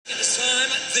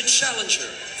challenger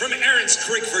from Aarons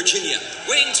Creek, Virginia,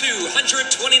 weighing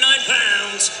 229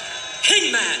 pounds,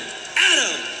 Hangman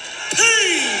Adam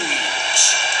Page.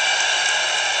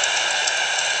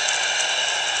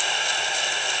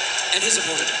 And his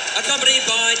opponent, accompanied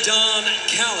by Don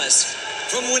Callis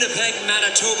from Winnipeg,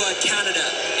 Manitoba, Canada,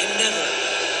 and Never,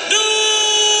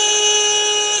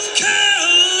 North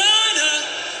Carolina,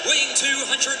 weighing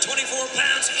 224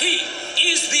 pounds. He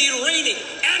is the reigning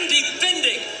and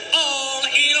defending All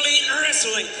Elite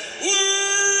Wrestling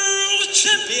World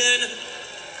Champion,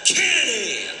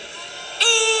 Kenny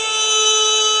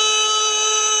Omega.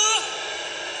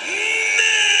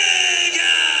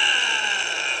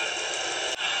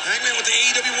 Hangman with the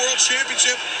AEW World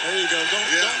Championship. There you go.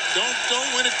 Don't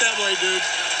win it that way, dude.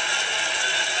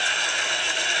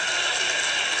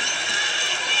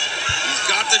 He's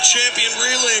got the champion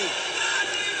reeling.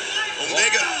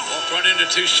 Omega. Walked right into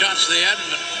two shots to the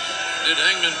abdomen. Did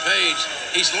Hangman Page.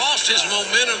 He's lost his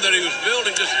momentum that he was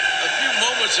building just a few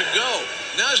moments ago.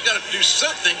 Now he's got to do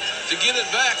something to get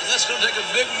it back, and that's going to take a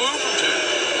big move or two.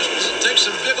 It's going to take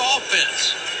some big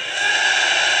offense.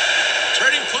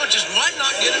 Trading punches might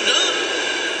not get it done.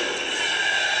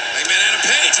 Hangman Adam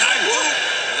Page, high boot.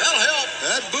 That'll help.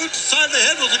 That boot to the side of the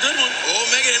head was a good one.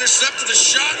 Omega intercepted the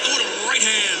shot. Oh, the right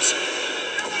hands.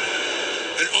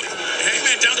 And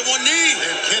Hangman down to one knee.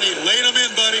 And Kenny laid him in,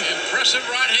 buddy. Impressive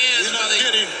right hands by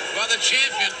the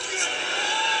champion.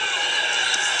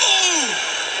 Oh!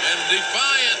 And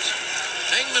defiant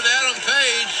Hangman Adam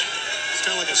Page. It's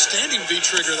kind of like a standing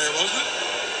V-trigger there, wasn't it?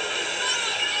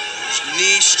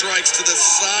 Knee strikes to the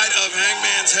side of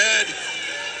Hangman's head.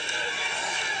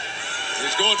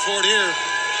 He's going for it here.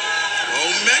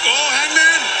 Omega,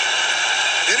 Hangman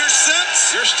intercepts.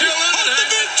 You're still in it, The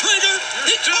V-trigger.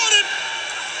 He caught it.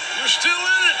 You're still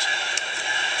in it.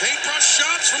 Paintbrush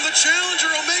shots from the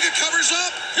challenger. Omega covers up.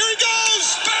 Here he goes.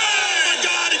 Bang! Oh, my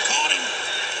God, he caught him.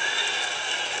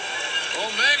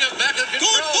 Omega back in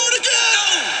control. Going for it again.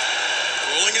 No.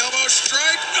 Rolling elbow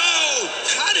strike. No.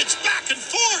 God, it's back and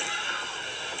forth.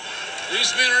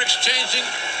 These men are exchanging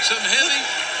some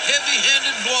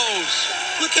heavy-handed blows.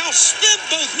 Look how spent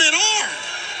both men are.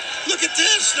 Look at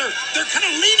this. They're kind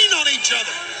of leaning on each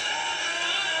other.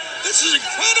 This is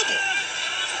incredible.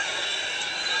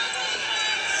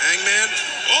 Hangman.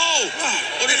 Oh,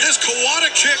 look at this.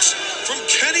 Kawada kicks from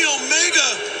Kenny Omega.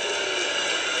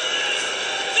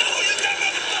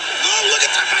 Oh, look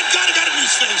at that. My God, he got it in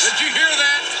his face. Did you hear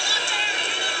that?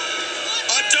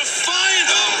 A defiant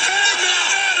Hangman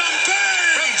Adam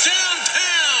Page. From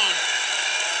downtown.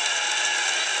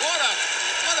 What a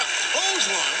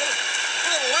clothesline.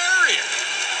 What a lariat.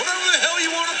 Whatever the hell you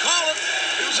want to call it.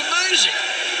 It was amazing.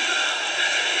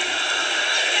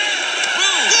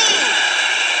 Boom.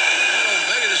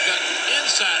 Omega just got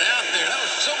inside out there. That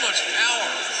was so much power.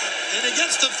 And it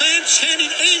gets the fans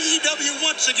chanting AEW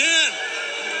once again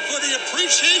for the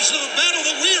appreciation of the battle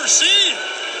that we are seeing.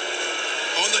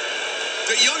 On the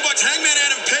Young Bucks, Hangman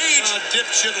Adam Page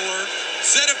Dipshit alert.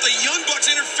 said if the Young Bucks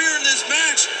interfere in this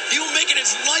match, he will make it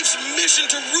his life's mission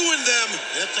to ruin them.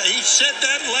 He said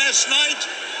that last night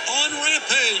on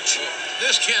Rampage.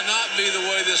 This cannot be the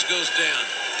way this goes down.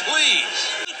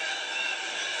 Please.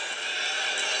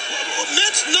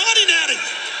 Matt's nodding at him.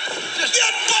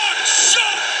 Get box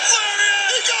shot, lariat.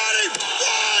 He got him.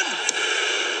 One.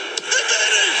 He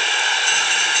beat him.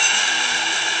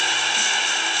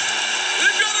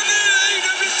 They've got to do the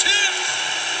AEW champ.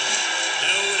 The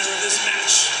winner of this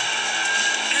match,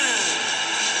 and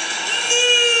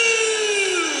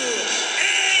new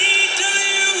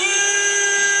AEW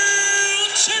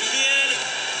World Champion,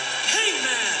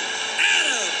 Hangman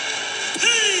Adam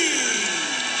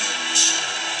Page.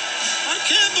 I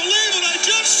can't believe what I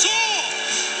just saw.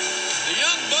 The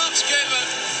Young Bucks gave a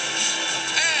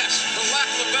pass, for lack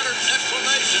of a better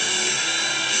explanation.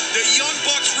 The Young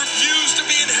Bucks refused to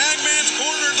be in Hangman's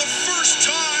corner the first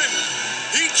time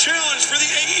he challenged for the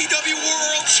AEW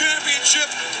World Championship,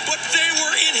 but they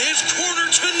were in his corner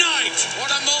tonight.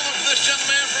 What a moment for this young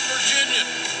man from Virginia.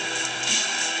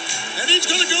 And he's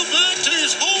going to go back to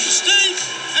his home state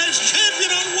as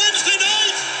champion on Wednesday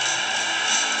night.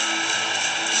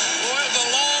 Boy, it was a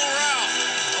long route.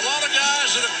 A lot of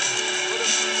guys that would have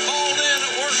called in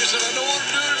at work and said, I don't want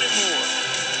to do it anymore.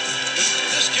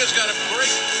 But this kid's got a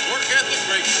great work ethic,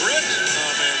 great grit.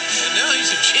 Oh, man. And now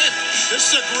he's a champion.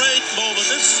 This is a great moment.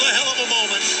 This is a hell of a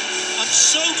moment. I'm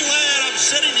so glad I'm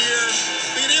sitting here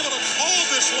being able to call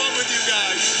this one with you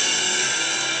guys.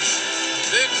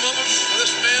 Big moment for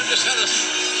this man. Just had a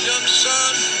young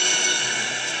son.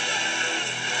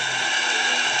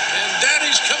 And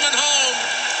daddy's coming home,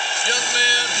 young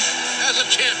man, as a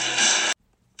champion.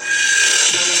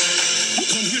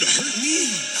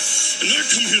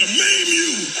 come here to maim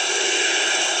you.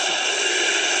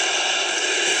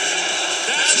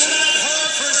 That's what I've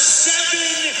heard for 7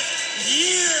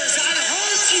 years. I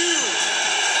heard you.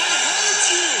 I heard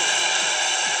you.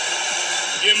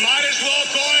 You might as well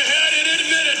go ahead and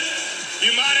admit it.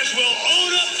 You might as well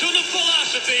own up to the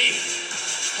philosophy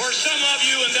for some of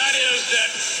you, and that is that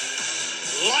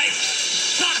life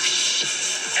sucks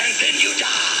and then you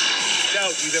die.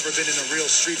 Doubt you've ever been in a real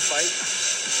street fight.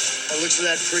 By the looks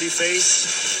of that pretty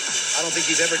face, I don't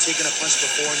think you've ever taken a punch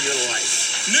before in your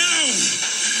life. Now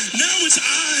it's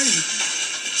eye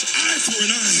for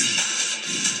an eye.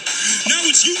 Now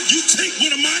it's you take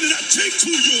one of mine and I take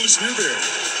two of yours. You there,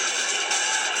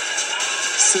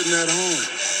 sitting at home.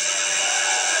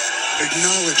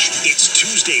 Acknowledge me. It's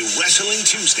Tuesday Wrestling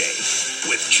Tuesday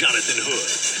with Jonathan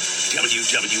Hood.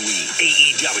 WWE,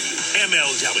 AEW,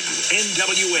 MLW,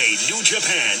 NWA, New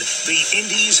Japan, the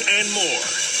Indies, and more.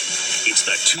 It's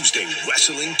the Tuesday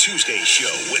Wrestling Tuesday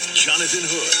show with Jonathan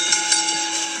Hood.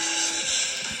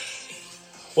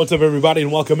 What's up, everybody,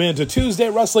 and welcome into Tuesday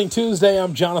Wrestling Tuesday.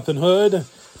 I'm Jonathan Hood.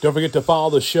 Don't forget to follow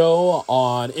the show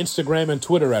on Instagram and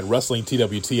Twitter at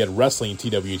WrestlingTWT, at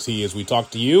WrestlingTWT, as we talk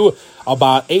to you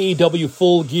about AEW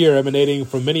Full Gear emanating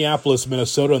from Minneapolis,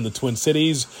 Minnesota, and the Twin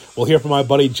Cities. We'll hear from my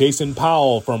buddy Jason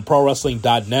Powell from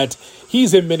ProWrestling.net.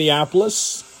 He's in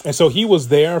Minneapolis, and so he was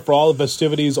there for all the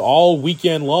festivities all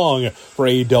weekend long for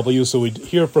AEW. So we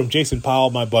hear from Jason Powell,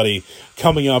 my buddy,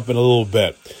 coming up in a little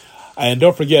bit. And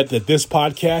don't forget that this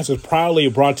podcast is proudly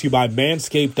brought to you by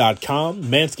Manscaped.com.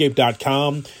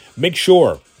 Manscaped.com. Make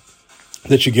sure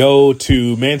that you go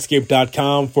to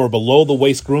Manscaped.com for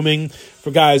below-the-waist grooming. For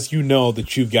guys, you know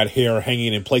that you've got hair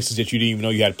hanging in places that you didn't even know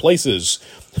you had places.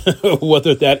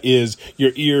 Whether that is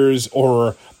your ears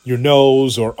or your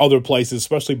nose or other places,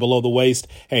 especially below the waist.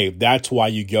 Hey, that's why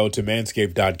you go to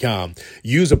Manscaped.com.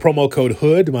 Use the promo code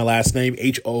HOOD, my last name,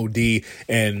 HOD,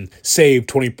 and save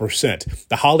 20%.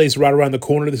 The holidays are right around the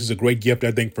corner. This is a great gift,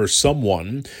 I think, for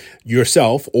someone,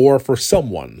 yourself, or for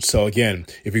someone. So again,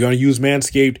 if you're going to use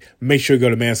Manscaped, make sure you go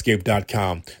to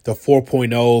Manscaped.com. The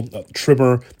 4.0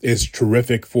 trimmer is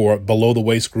terrific for below the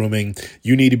waist grooming.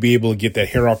 You need to be able to get that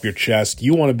hair off your chest.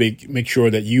 You want to make sure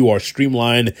that you are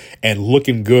streamlined and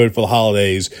looking good for the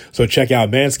holidays. So check out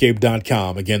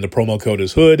Manscaped.com. Again, the promo code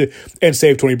is HOOD and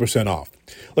save 20% off.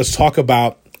 Let's talk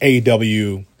about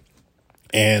AEW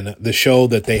and the show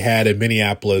that they had in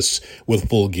Minneapolis with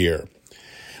Full Gear.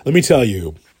 Let me tell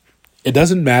you, it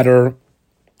doesn't matter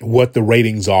what the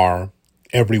ratings are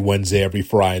every Wednesday, every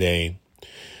Friday.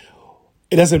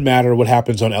 It doesn't matter what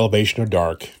happens on Elevation or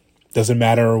Dark. Doesn't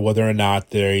matter whether or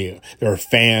not there are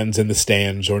fans in the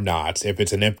stands or not, if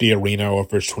it's an empty arena or if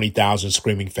there's 20,000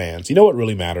 screaming fans. You know what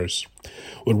really matters?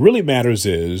 What really matters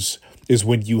is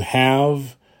when you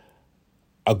have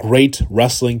a great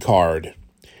wrestling card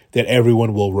that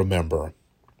everyone will remember.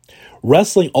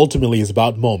 Wrestling ultimately is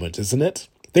about moments, isn't it?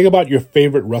 Think about your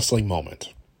favorite wrestling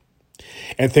moment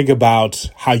and think about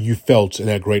how you felt in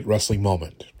that great wrestling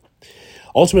moment.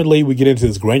 Ultimately, we get into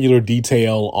this granular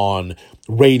detail on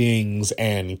ratings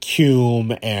and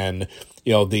cume and,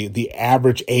 you know, the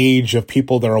average age of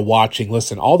people that are watching.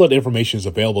 Listen, all that information is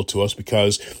available to us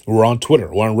because we're on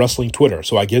Twitter. We're on wrestling Twitter,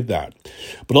 so I get that.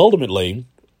 But ultimately,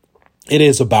 it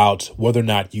is about whether or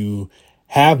not you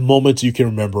have moments you can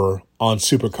remember on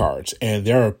Supercards. And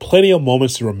there are plenty of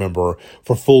moments to remember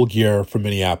for Full Gear from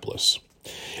Minneapolis.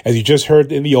 As you just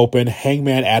heard in the open,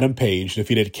 Hangman Adam Page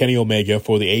defeated Kenny Omega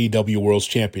for the AEW World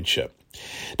Championship.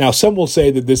 Now, some will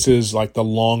say that this is like the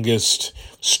longest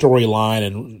storyline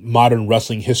in modern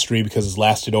wrestling history because it's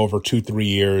lasted over 2-3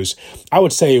 years. I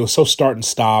would say it was so start and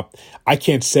stop. I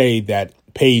can't say that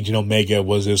Page and Omega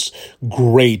was this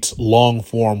great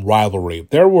long-form rivalry.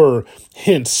 There were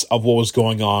hints of what was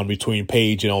going on between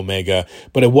Page and Omega,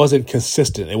 but it wasn't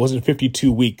consistent. It wasn't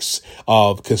 52 weeks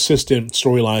of consistent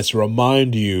storylines to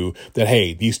remind you that,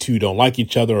 hey, these two don't like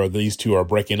each other or these two are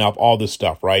breaking up, all this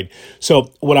stuff, right?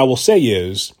 So what I will say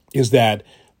is that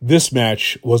this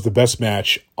match was the best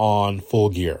match on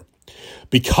Full Gear.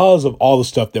 Because of all the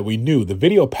stuff that we knew, the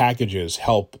video packages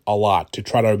help a lot to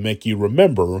try to make you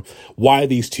remember why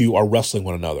these two are wrestling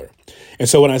one another. And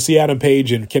so when I see Adam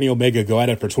Page and Kenny Omega go at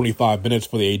it for 25 minutes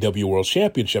for the AEW World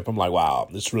Championship, I'm like, wow,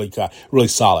 this is really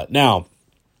solid. Now,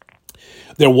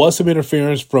 there was some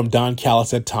interference from Don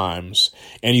Callis at times,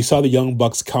 and you saw the Young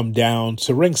Bucks come down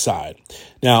to ringside.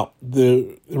 Now,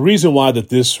 the reason why that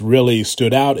this really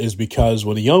stood out is because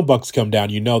when the Young Bucks come down,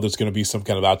 you know there's going to be some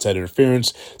kind of outside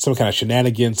interference, some kind of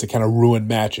shenanigans to kind of ruin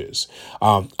matches.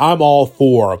 I'm all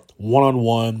for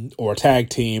one-on-one or a tag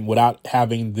team without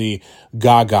having the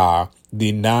gaga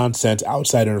the nonsense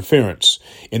outside interference.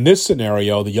 In this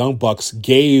scenario, the Young Bucks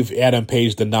gave Adam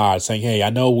Page the nod, saying, hey, I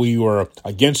know we were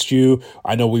against you.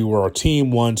 I know we were a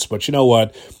team once, but you know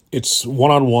what? It's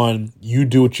one-on-one. You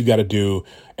do what you got to do.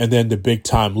 And then the big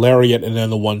time lariat, and then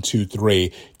the 1, 2,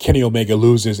 3. Kenny Omega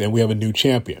loses, and we have a new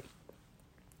champion.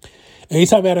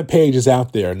 Anytime Adam Page is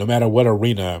out there, no matter what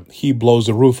arena, he blows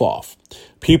the roof off.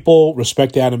 People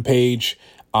respect Adam Page.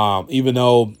 Even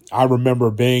though I remember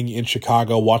being in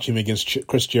Chicago, watching him against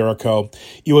Chris Jericho,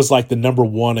 he was like the number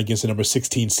 1 against the number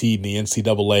 16 seed in the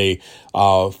NCAA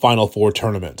Final Four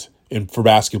tournament for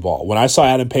basketball. When I saw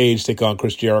Adam Page take on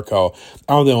Chris Jericho,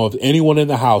 I don't know if anyone in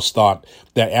the house thought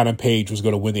that Adam Page was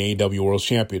going to win the AEW World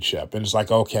Championship. And it's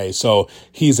like, okay, so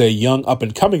he's a young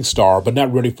up-and-coming star, but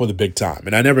not ready for the big time.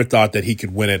 And I never thought that he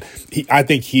could win it. I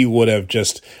think he would have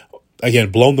just,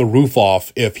 again, blown the roof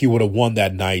off if he would have won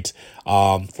that night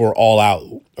for All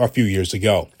Out a few years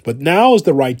ago. But now is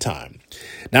the right time.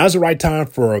 Now is the right time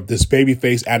for this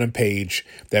babyface Adam Page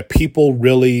that people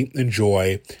really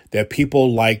enjoy, that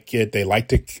people like it. They like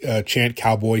to chant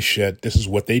cowboy shit. This is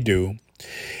what they do.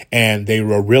 And they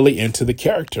were really into the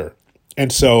character.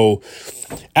 And so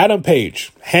Adam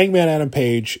Page, Hangman Adam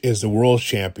Page, is the world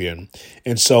champion.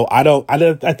 And so I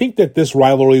think that this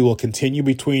rivalry will continue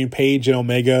between Page and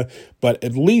Omega, but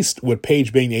at least with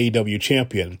Page being the AEW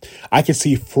champion, I can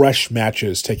see fresh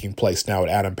matches taking place now with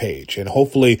Adam Page. And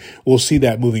hopefully we'll see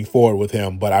that moving forward with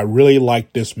him. But I really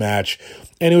liked this match.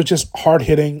 And it was just hard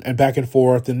hitting and back and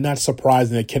forth, and not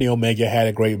surprising that Kenny Omega had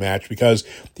a great match because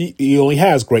he only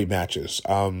has great matches.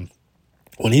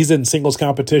 When he's in singles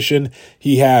competition,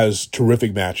 he has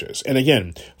terrific matches. And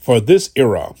again, for this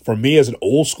era, for me as an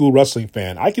old school wrestling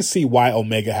fan, I can see why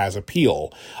Omega has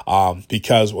appeal.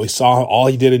 Because we saw all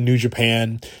he did in New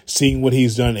Japan, seeing what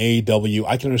he's done in AEW,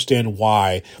 I can understand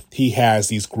why he has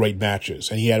these great matches.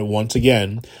 And he had, once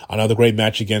again, another great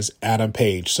match against Adam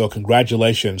Page. So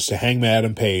congratulations to Hangman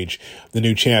Adam Page, the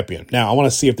new champion. Now, I want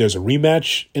to see if there's a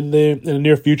rematch in the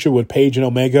near future with Page and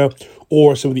Omega,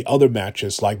 or some of the other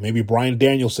matches, like maybe Bryan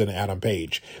Danielson and Adam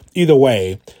Page. Either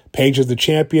way, Page is the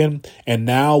champion, and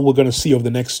now we're going to see over the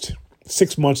next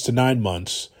 6 months to 9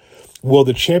 months, will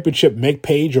the championship make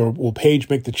Page, or will Page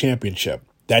make the championship?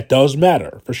 That does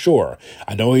matter, for sure.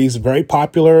 I know he's very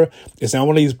popular. It's not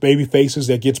one of these baby faces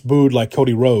that gets booed like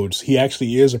Cody Rhodes. He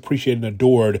actually is appreciated and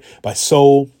adored by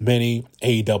so many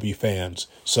AEW fans.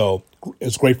 So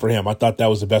it's great for him. I thought that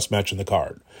was the best match in the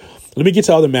card. Let me get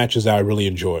to other matches that I really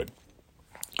enjoyed.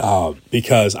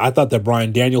 Because I thought that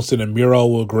Bryan Danielson and Miro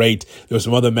were great. There were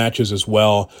some other matches as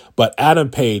well. But Adam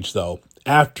Page, though,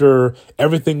 after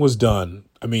everything was done,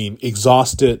 I mean,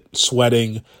 exhausted,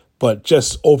 sweating, but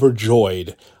just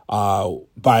overjoyed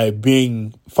by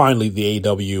being finally the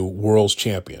AEW World's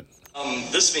Champion.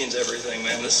 This means everything,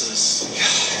 man. This is...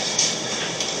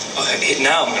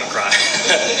 now I'm going to cry.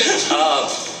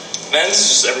 Man, this is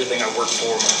just everything I worked for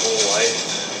my whole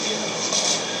life.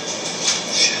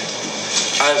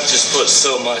 I've just put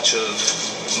so much of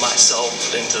myself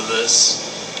into this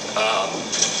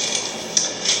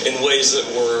in ways that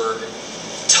were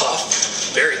tough,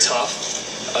 very tough,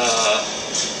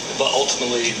 but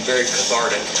ultimately very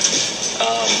cathartic.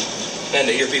 And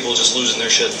to hear people just losing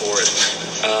their shit for it,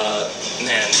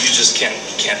 man, you just can't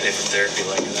pay for therapy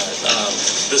like that.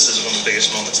 This is one of the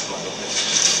biggest moments of my life.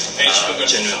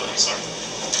 Genuinely.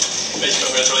 Page,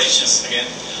 congratulations again.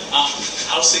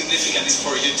 How significant is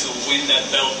for you to win that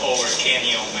belt over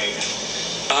Kenny Omega?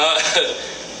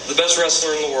 The best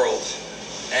wrestler in the world,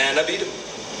 and I beat him.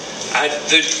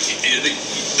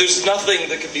 There's nothing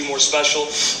that could be more special.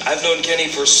 I've known Kenny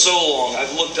for so long.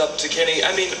 I've looked up to Kenny.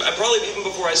 I mean, probably even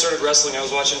before I started wrestling, I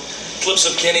was watching clips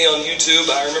of Kenny on YouTube.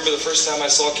 I remember the first time I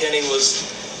saw Kenny was,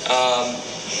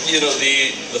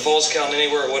 the Falls Count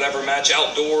Anywhere or whatever match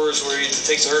outdoors where he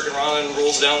takes a Hurricane Rana and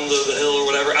rolls down the hill or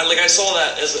whatever. I saw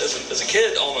that as a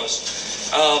kid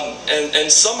almost,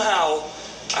 and somehow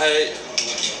I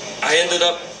ended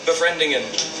up befriending him,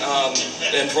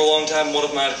 and for a long time one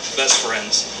of my best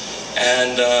friends,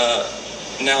 and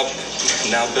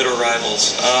now bitter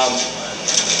rivals.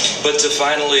 But to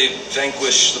finally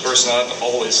vanquish the person I've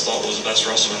always thought was the best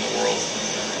wrestler in the world,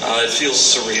 it feels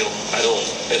surreal.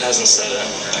 It hasn't set in,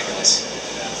 I guess.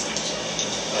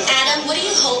 Adam, what do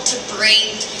you hope to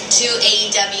bring to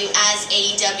AEW as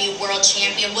AEW World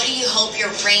Champion? What do you hope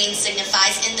your reign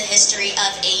signifies in the history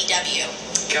of AEW?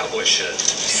 Cowboy shit.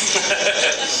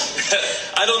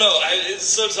 I don't know. It's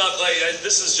so tough.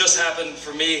 This has just happened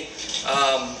for me.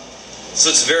 So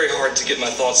it's very hard to get my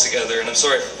thoughts together. And I'm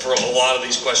sorry for a lot of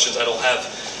these questions. I don't have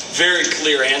very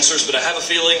clear answers, but I have a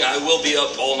feeling I will be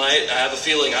up all night. I have a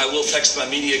feeling I will text my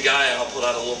media guy and I'll put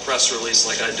out a little press release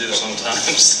like I do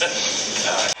sometimes.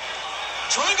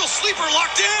 Triangle sleeper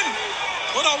locked in.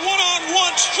 What a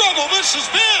one-on-one struggle this has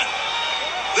been.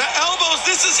 The elbows,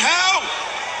 this is how.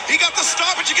 He got the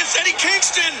stoppage against Eddie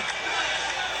Kingston.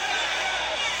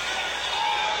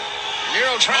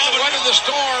 Miro trying to weather the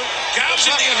storm.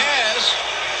 Gouging the eyes.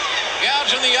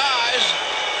 Gouging the eyes.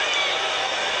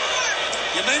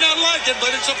 You may not like it,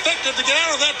 but it's effective to get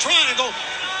out of that triangle.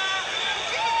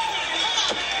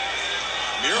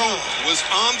 Miro was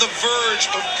on the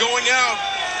verge of going out.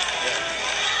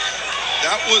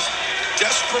 That was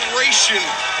desperation.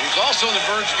 He was also on the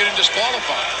verge of getting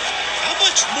disqualified. How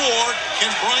much more can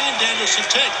Bryan Danielson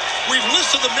take? We've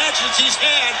listed the matches he's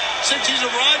had since he's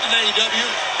arrived in AEW,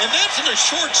 and that's in a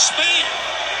short span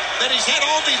that he's had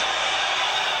all these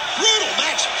brutal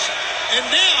matches. And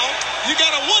now you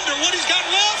got to wonder what he's got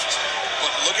left.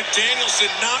 But look at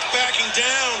Danielson not backing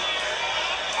down.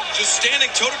 Just standing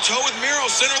toe-to-toe with Miro,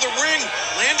 center of the ring,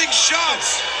 landing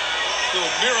shots. Oh,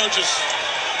 Miro just...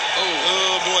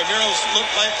 Oh boy, Miro's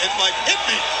looked like hit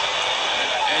me.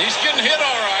 And he's getting hit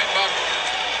all right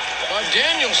by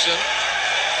Danielson.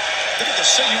 Look at the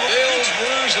big old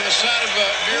bruise on the side of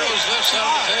Miro's left side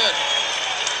of his head.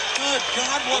 Good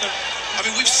God, what a... I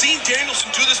mean, we've seen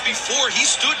Danielson do this before. He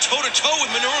stood toe-to-toe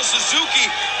with Minoru Suzuki.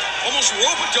 Almost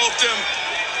rope-a-doped him.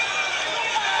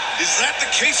 Is that the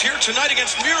case here tonight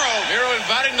against Miro? Miro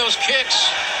inviting those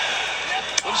kicks.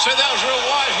 Wouldn't say that was real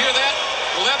wise. Hear that?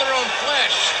 Leather on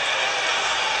flesh.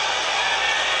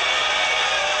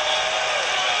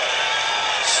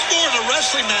 More in a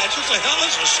wrestling match. What the hell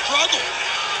is a struggle?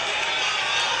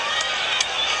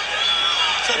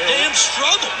 It's a damn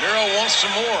struggle. Miro wants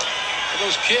some more of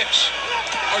those kicks.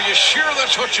 Are you sure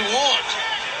that's what you want?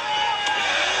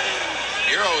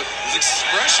 Miro, his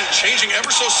expression changing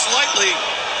ever so slightly,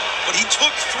 but he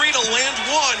took 3 to land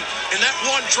 1, and that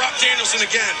 1 dropped Danielson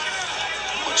again.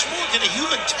 How much more can a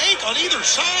human take on either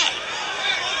side?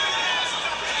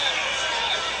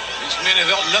 These men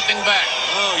have held nothing back.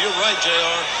 Oh, you're right,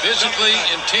 JR. Physically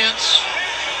intense.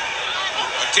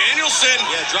 Danielson.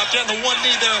 Yeah, drop down the 1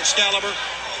 knee there, Excalibur.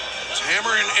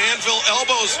 Hammer and anvil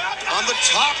elbows on the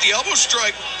top. The elbow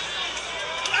strike.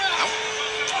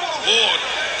 Lord.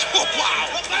 Oh, wow.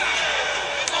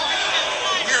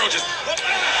 Miro just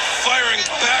firing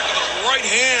back with his right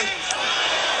hand.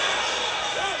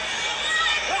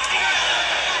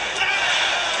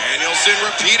 Danielson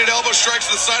repeated elbow strikes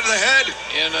to the side of the head.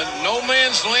 In a no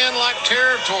man's land like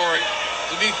territory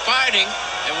to be fighting,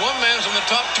 and one man's on the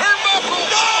top turnbuckle.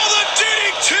 No, the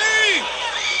DDT!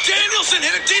 Danielson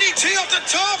hit a DDT off the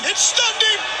top. It stunned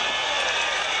him.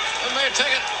 That may have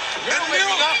taken. Miro may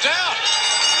be knocked out.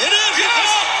 It is. Yes.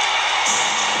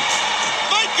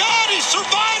 My God, he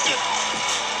survived it.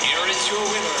 Here is your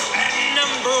winner and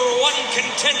 #1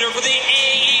 contender for the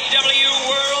AEW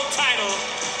World Title,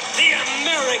 the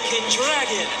American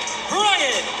Dragon,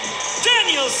 Bryan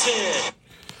Danielson.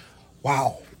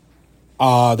 Wow.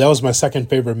 That was my second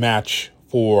favorite match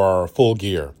for Full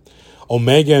Gear.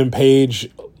 Omega and Page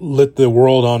lit the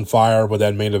world on fire with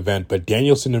that main event, but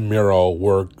Danielson and Miro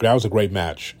that was a great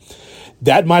match.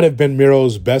 That might have been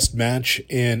Miro's best match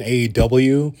in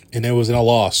AEW, and it was in a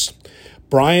loss.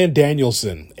 Bryan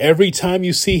Danielson, every time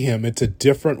you see him, it's a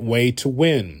different way to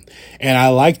win. And I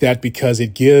like that because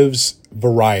it gives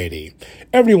variety.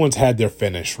 Everyone's had their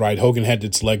finish, right? Hogan had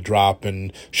its leg drop,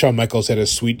 and Shawn Michaels had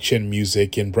his sweet chin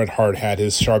music, and Bret Hart had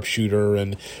his sharpshooter,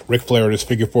 and Ric Flair had his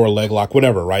figure 4 leg lock,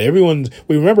 whatever, right?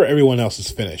 We remember everyone else's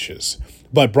finishes.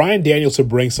 But Bryan Danielson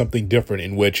brings something different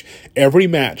in which every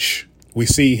match we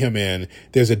see him in,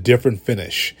 there's a different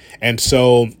finish. And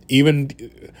so even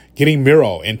getting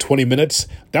Miro in 20 minutes,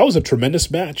 that was a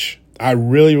tremendous match. I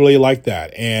really, really like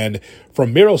that. And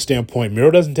from Miro's standpoint,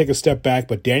 Miro doesn't take a step back,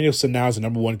 but Danielson now is the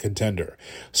 #1 contender.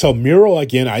 So Miro,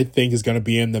 again, I think is going to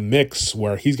be in the mix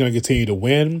where he's going to continue to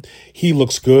win. He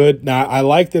looks good. Now, I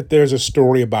like that there's a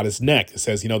story about his neck. It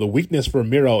says, the weakness for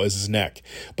Miro is his neck.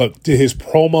 But his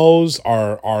promos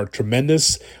are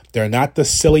tremendous. They're not the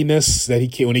silliness that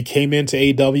when he came into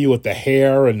AEW with the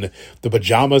hair and the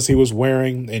pajamas he was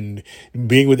wearing and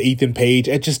being with Ethan Page.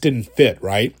 It just didn't fit,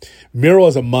 right? Miro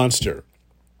is a monster.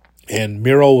 And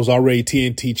Miro was already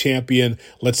TNT champion.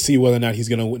 Let's see whether or not he's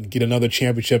going to get another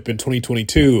championship in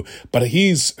 2022. But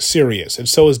he's serious, and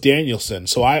so is Danielson.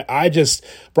 So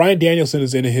Bryan Danielson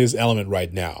is in his element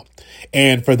right now.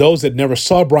 And for those that never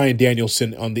saw Bryan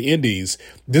Danielson on the indies,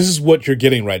 this is what you're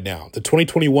getting right now. The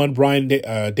 2021 Bryan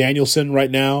Danielson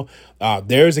right now,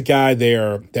 there's a guy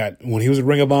there that when he was in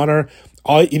Ring of Honor,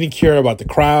 He didn't care about the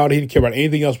crowd. He didn't care about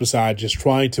anything else besides just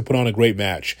trying to put on a great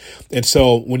match. And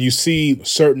so when you see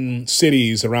certain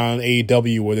cities around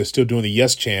AEW where they're still doing the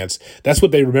yes chants, that's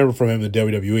what they remember from him in the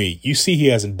WWE. You see he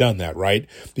hasn't done that, right?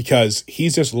 Because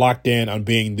he's just locked in on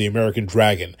being the American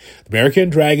Dragon. The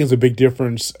American Dragon is a big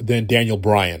difference than Daniel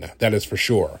Bryan. That is for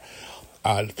sure.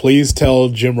 Please tell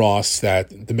Jim Ross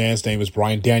that the man's name is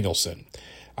Bryan Danielson.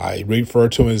 I refer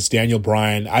to him as Daniel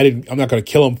Bryan. I'm not going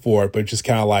to kill him for it, but just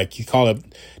kind of like you call it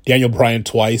Daniel Bryan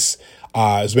twice.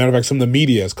 As a matter of fact, some of the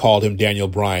media has called him Daniel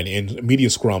Bryan in media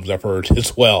scrums I've heard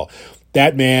as well.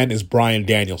 That man is Bryan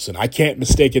Danielson. I can't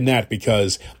mistake in that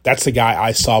because that's the guy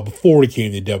I saw before he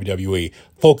came to WWE.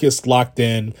 Focused, locked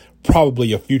in,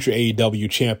 probably a future AEW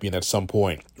champion at some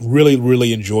point. Really,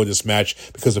 really enjoyed this match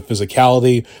because of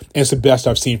physicality, and it's the best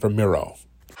I've seen from Miro.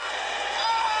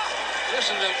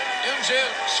 Listen to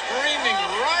MJF screaming,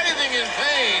 writhing in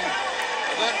pain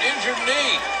of that injured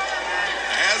knee.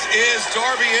 As is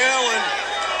Darby Allin.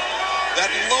 That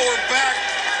lower back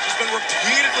has been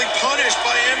repeatedly punished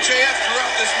by MJF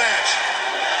throughout this match.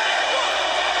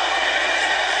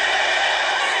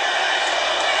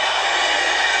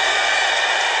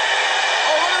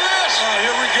 Oh, look at this. Oh,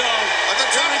 here we go. At the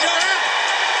top of the ramp.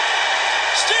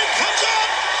 Sting comes up.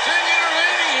 Sting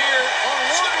intervening here on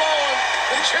Wardlow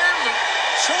and the chairman.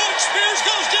 Shawn Spears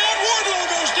goes down. Wardlow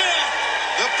goes down.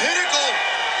 The Pinnacle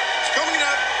is coming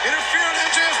to interfere on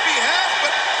MJF's behalf, but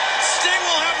Sting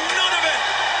will have none of it.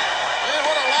 Man,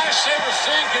 what a lifesaver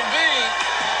Sting can be.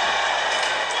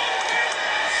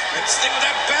 And Sting with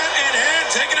that bat in hand,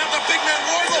 taking out the big man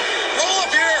Wardlow. Roll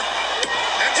up here.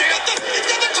 He's got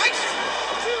the tight.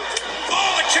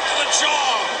 Oh, the kick to the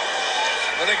jaw.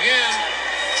 But again,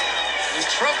 the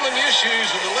troubling issues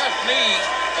of the left knee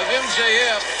of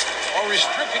MJF are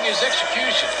restricting his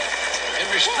execution and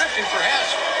restricting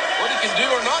perhaps what he can do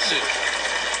or not do.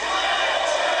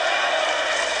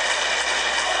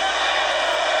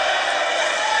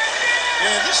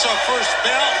 Yeah, this is our first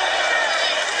belt.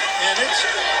 And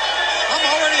I'm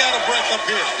already out of breath up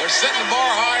here. They're setting the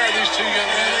bar higher, these two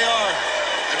young men. They are.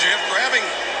 MJF grabbing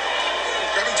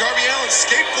Darby Allin's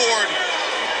skateboard.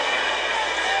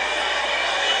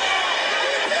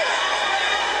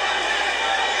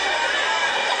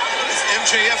 What does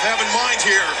MJF have in mind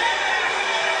here?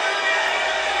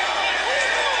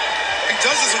 He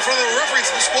does this in front of the referee.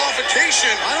 It's disqualification.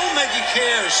 I don't think he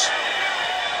cares.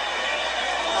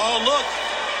 Oh, look.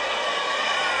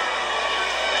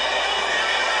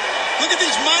 Look at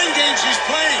these mind games he's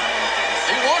playing.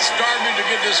 He wants Darby to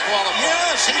get disqualified.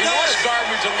 Yes, he does. wants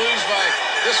Darby to lose by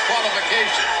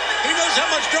disqualification. He knows how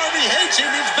much Darby hates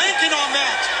him. He's banking on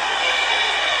that.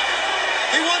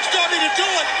 He wants Darby to do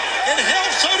it. And hell,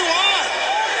 so do I.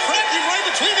 Crack him right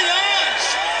between the eyes.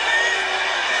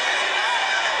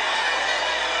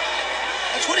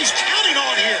 That's what he's counting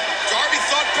on here. Darby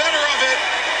thought better of it.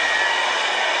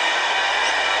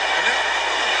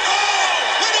 Oh,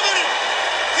 wait a minute.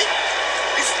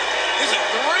 He's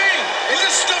The ring. He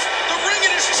just stuffed the ring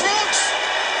in his trunks.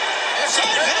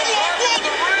 Side headlock, Darby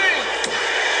the ring.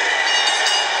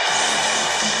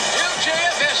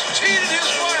 MJF has cheated his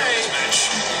way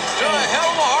to a hell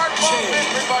of a hard-fought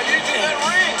victory by using that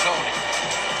ring, Tony.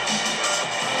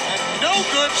 And no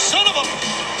good son of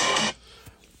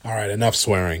a... All right, enough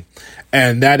swearing.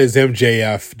 And that is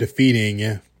MJF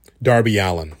defeating Darby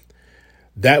Allin.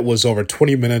 That was over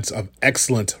 20 minutes of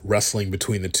excellent wrestling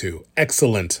between the two.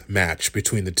 Excellent match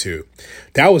between the two.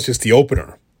 That was just the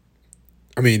opener.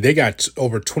 I mean, they got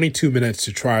over 22 minutes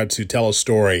to try to tell a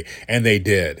story, and they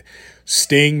did.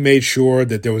 Sting made sure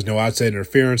that there was no outside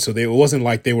interference, so it wasn't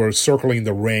like they were circling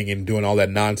the ring and doing all that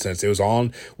nonsense. It was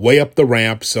on way up the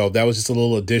ramp, so that was just a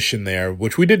little addition there,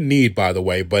 which we didn't need, by the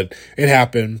way, but it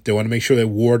happened. They want to make sure that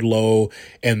Wardlow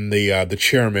and the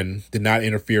chairman did not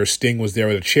interfere. Sting was there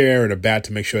with a chair and a bat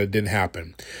to make sure it didn't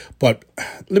happen. But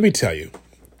let me tell you,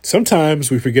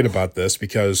 sometimes we forget about this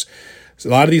because a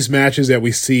lot of these matches that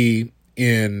we see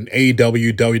in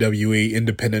AEW, WWE,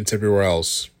 independents, everywhere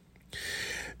else,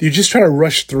 you just try to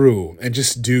rush through and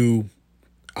just do,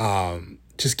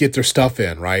 just get their stuff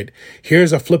in, right?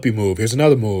 Here's a flippy move. Here's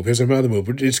another move. Here's another move.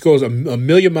 It just goes a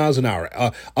million miles an hour.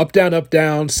 Up,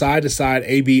 down, side to side,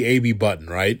 A, B button,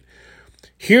 right?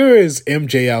 Here is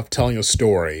MJF telling a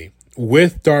story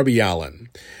with Darby Allin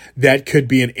that could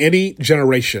be in any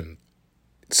generation,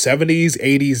 70s,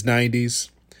 80s, 90s.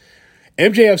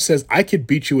 MJF says, I could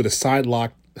beat you with a side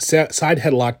headlock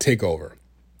takeover.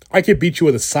 I could beat you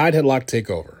with a side headlock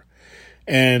takeover.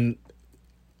 And,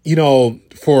 you know,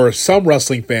 for some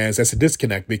wrestling fans, that's a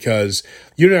disconnect because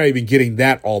you're not even getting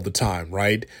that all the time,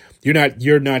 right?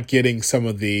 You're not getting some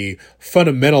of the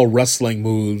fundamental wrestling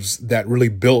moves that really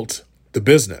built the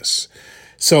business.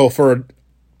 So for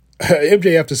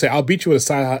MJF to say, "I'll beat you with a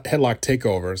side headlock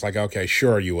takeover," it's like, okay,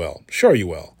 sure you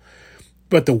will.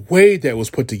 But the way that was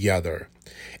put together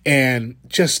and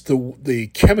just the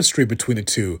chemistry between the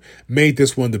two made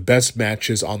this one of the best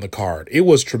matches on the card. It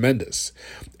was tremendous.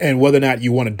 And whether or not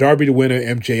you wanted Darby to win or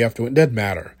MJF to win, doesn't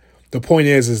matter. The point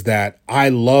is that I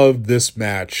loved this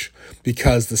match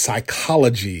because the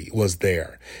psychology was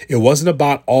there. It wasn't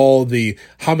about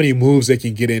how many moves they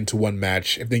can get into one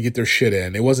match if they get their shit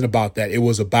in. It wasn't about that. It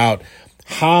was about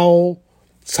how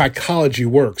psychology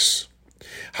works.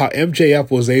 How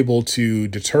MJF was able to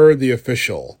deter the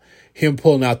official, him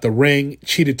pulling out the ring,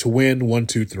 cheated to win, 1,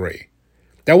 2, 3.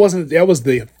 That was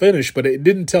the finish, but it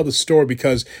didn't tell the story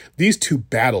because these two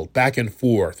battled back and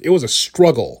forth. It was a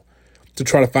struggle to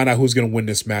try to find out who's going to win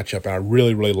this matchup, and I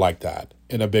really, really like that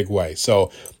in a big way. So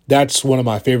that's one of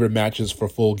my favorite matches for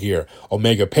Full Gear.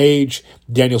 Omega Page,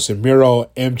 Danielson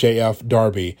Miro, MJF,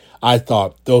 Darby. I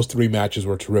thought those 3 matches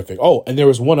were terrific. Oh, and there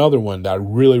was one other one that I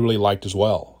really, really liked as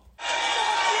well.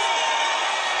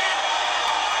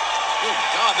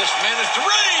 This man is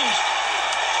deranged,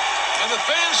 and the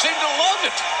fans seem to love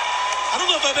it. I don't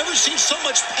know if I've ever seen so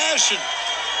much passion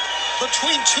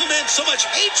between two men, so much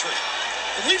hatred.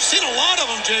 And we've seen a lot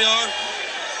of them, JR.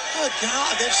 Oh,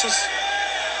 God, that's just...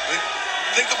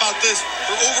 Think about this.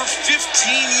 For over 15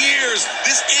 years,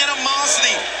 this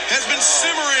animosity has been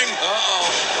simmering. Uh-oh.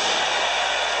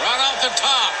 Right off the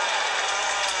top.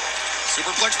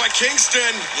 Superplex by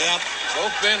Kingston. Yep.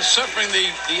 Both men suffering the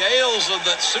ails of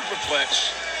that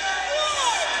superplex.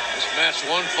 This match,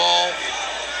 1 fall,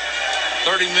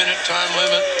 30-minute time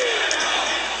limit.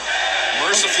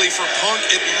 Mercifully for Punk,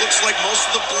 it looks like most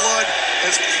of the blood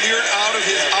has cleared out of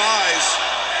his eyes.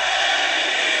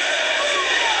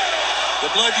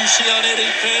 The blood you see on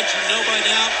Eddie fans, you know by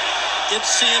now,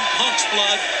 it's CM Punk's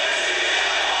blood.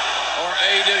 Our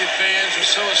AEW fans are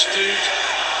so astute.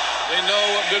 They know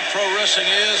what good pro wrestling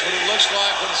is, what it looks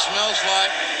like, what it smells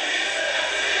like,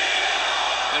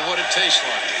 and what it tastes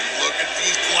like. Look at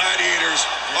these gladiators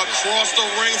across the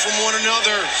ring from one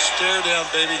another. Stare down,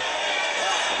 baby.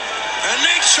 And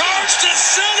they charge to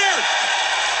center.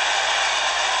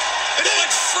 It's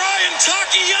like Fry and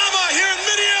Takayama here in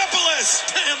Minneapolis.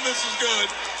 Damn, this is good.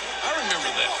 I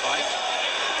remember that fight.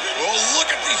 Oh,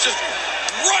 look at these just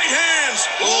right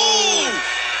hands. Ooh.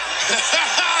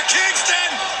 Kingston.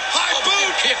 High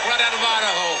boot. Kick right out of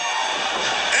Idaho.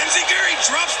 Enziguri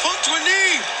drops Punk to a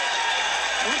knee.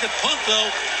 Look at Punk, though.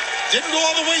 Didn't go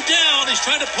all the way down. He's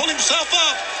trying to pull himself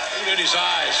up. Look at his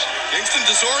eyes. Kingston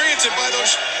disoriented by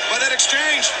that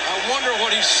exchange. I wonder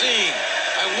what he's seeing.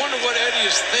 I wonder what Eddie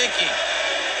is thinking.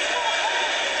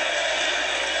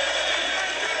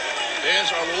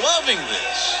 Fans are loving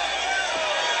this.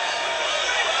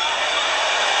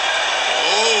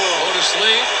 Oh. Go to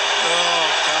sleep. Oh,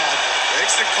 God.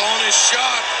 Kingston calling his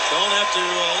shot. Don't have to...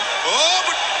 Oh,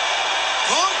 but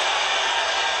Punk.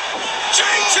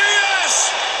 JTS.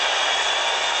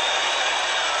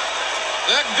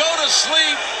 That go to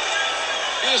sleep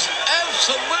is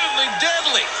absolutely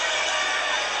deadly.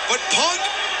 But Punk,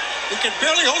 he can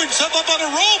barely hold himself up on a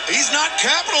rope. He's not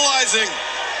capitalizing.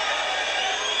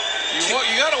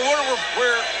 You got to wonder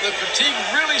where the fatigue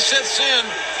really sets in,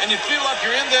 and you feel like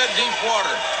you're in that deep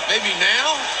water. Maybe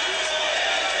now?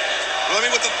 Well, I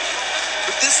mean,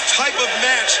 with this type of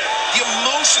match, the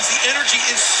emotions, the energy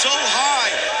is so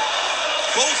high.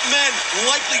 Both men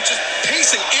likely just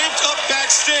pacing, amped up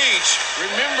backstage.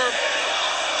 Remember,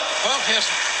 Punk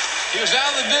he was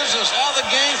out of the business, out of the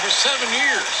game for 7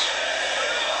 years.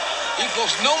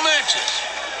 Equals no matches.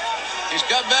 He's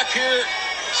got back here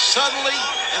suddenly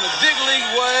in a big league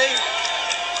way.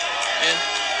 And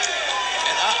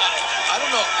I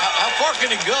don't know, how far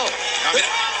can he go? I mean,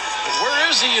 where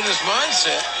is he in his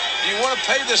mindset? Do you want to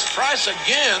pay this price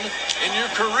again in your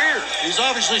career? He's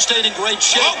obviously stayed in great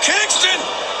shape. Oh, Kingston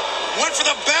went for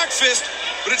the back fist,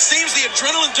 but it seems the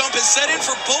adrenaline dump has set in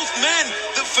for both men.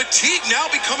 The fatigue now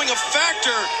becoming a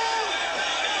factor.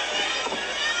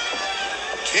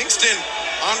 Kingston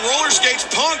on roller skates.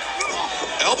 Punk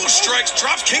elbow strikes,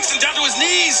 drops Kingston down to his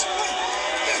knees.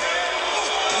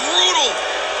 Brutal.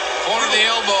 Corner of the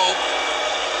elbow.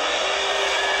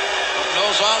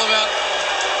 Knows all about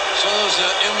some of those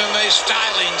MMA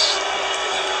stylings.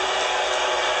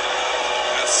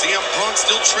 CM Punk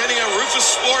still training at Rufus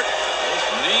Sport.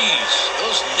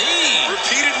 Those knees.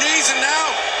 Repeated knees, and now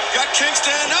got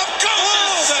Kingston up. Go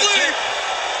sleep.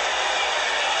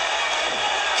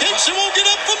 Kingston won't get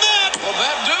up from that. Will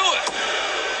that do it?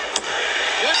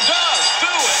 It does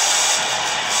do it.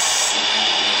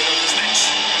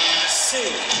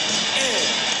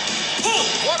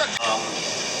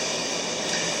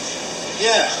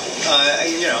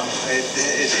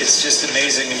 It's just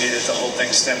amazing to me that the whole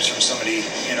thing stems from somebody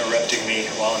interrupting me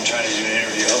while I'm trying to do an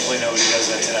interview. Hopefully nobody does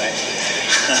that tonight.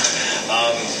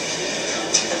 I'm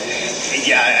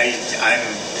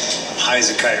high as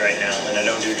a kite right now, and I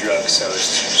don't do drugs, so it's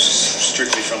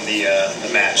strictly from the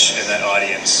match and that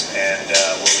audience and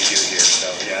what we do here. So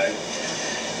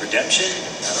redemption?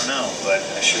 I don't know, but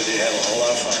I sure did have a whole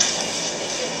lot of fun.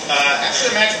 After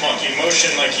the match, Monk, you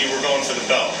motioned like you were going for the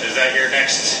belt. Is that your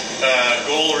next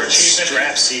goal or achievement?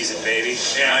 Strap season, baby.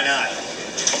 Yeah.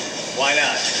 Why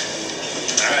not?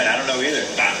 All right, I don't know either.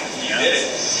 You did it.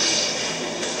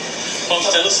 Punk,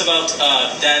 tell us about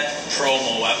that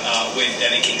promo with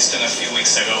Eddie Kingston a few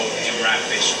weeks ago in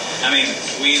Rampage. I mean,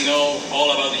 we know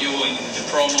all about you in the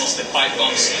promos, the pipe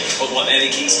bombs, but what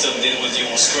Eddie Kingston did with you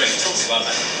was great. Tell us about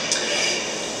that.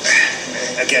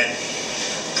 Again,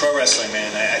 pro wrestling,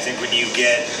 man. I think when you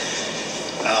get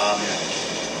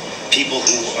people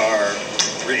who are,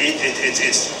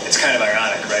 it's kind of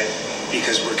ironic, right?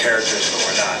 Because we're characters, but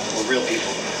we're not. We're real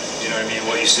people. You know what I mean?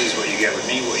 What you see is what you get with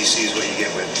me. What you see is what you get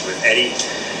with Eddie.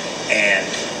 And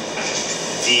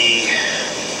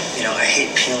I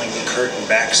hate peeling the curtain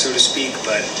back, so to speak,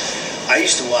 but I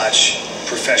used to watch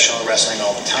professional wrestling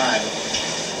all the time.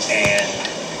 And,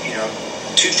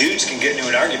 two dudes can get into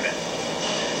an argument.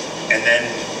 And then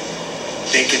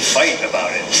they can fight about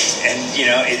it. And,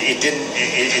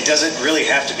 it doesn't really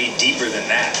have to be deeper than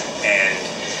that. And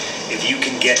if you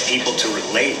can get people to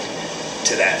relate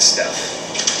to that stuff,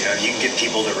 you can get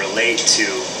people to relate to,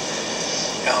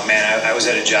 oh man, I was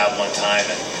at a job one time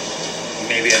and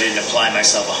maybe I didn't apply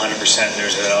myself 100%. And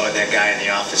there's that guy in the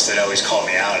office that always called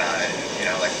me out on it.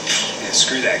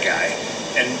 Screw that guy.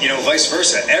 And, vice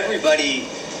versa. Everybody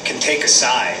can take a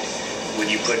side when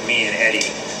you put me and Eddie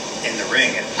in the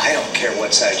ring. And I don't care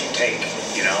what side you take.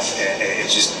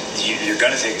 It's just, you're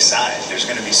going to take a side. There's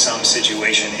going to be some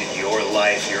situation in your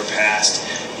life, your past,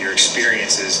 your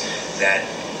experiences that,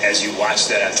 as you watch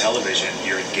that on television,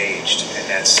 you're engaged, and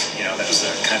that was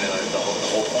the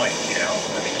whole point.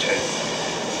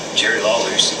 Jerry Lawler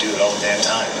used to do it all the damn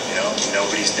time.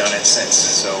 Nobody's done it since,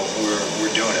 so we're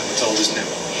doing it. What's old is new.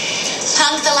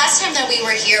 Punk, the last time that we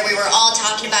were here, we were all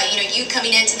talking about you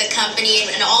coming into the company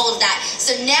and all of that.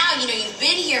 So now you've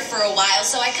been here for a while.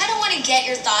 So I kind of want to get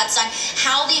your thoughts on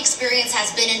how the experience has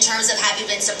been in terms of, have you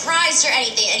been surprised or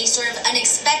anything, any sort of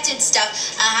unexpected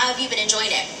stuff? How have you been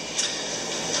enjoying it?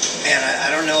 Man, I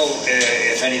don't know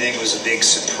if anything was a big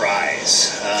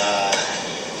surprise,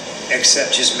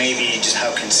 except maybe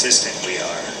how consistent we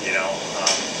are,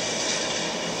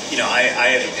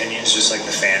 I have opinions just like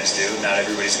the fans do. Not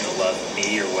everybody's going to love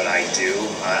me or what I do.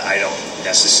 I don't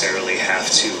necessarily have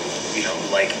to,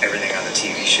 like everything on the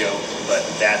TV show, but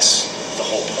that's the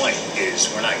whole point,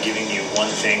 is we're not giving you one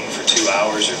thing for 2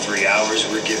 hours or 3 hours.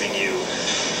 We're giving you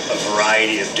a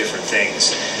variety of different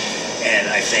things. And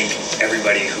I think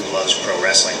everybody who loves pro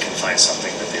wrestling can find something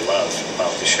that they love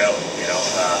about the show.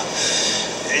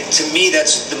 To me,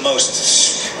 that's the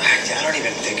most. I don't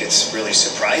even think it's really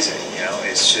surprising.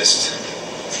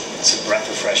 It's a breath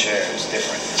of fresh air. It's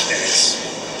different, and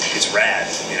it's rad.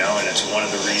 And it's one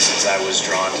of the reasons I was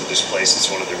drawn to this place. It's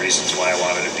one of the reasons why I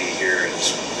wanted to be here.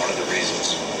 It's one of the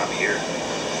reasons I'm here.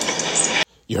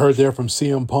 You heard there from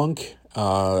CM Punk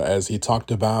as he talked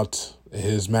about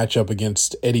his matchup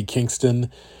against Eddie Kingston.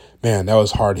 Man, that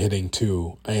was hard hitting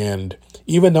too. And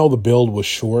even though the build was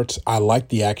short, I liked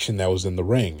the action that was in the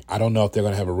ring. I don't know if they're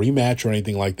going to have a rematch or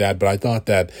anything like that, but I thought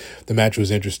that the match was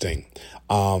interesting.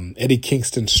 Eddie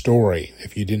Kingston's story,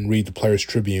 if you didn't read the Players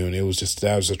Tribune, that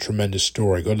was a tremendous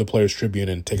story. Go to the Players Tribune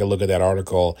and take a look at that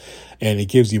article, and it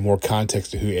gives you more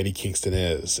context to who Eddie Kingston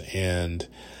is. And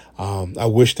I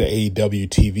wish the AEW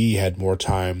TV had more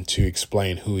time to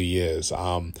explain who he is.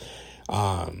 And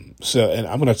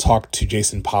I'm going to talk to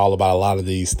Jason Powell about a lot of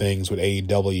these things with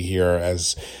AEW here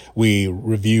as we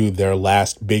review their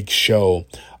last big show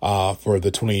for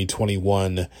the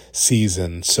 2021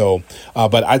 season. So,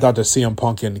 but I thought the CM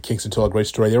Punk and Kingston told a great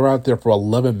story. They were out there for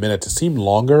 11 minutes. It seemed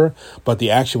longer, but the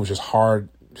action was just hard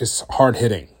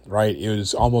hitting, right? It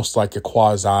was almost like a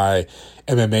quasi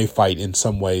MMA fight in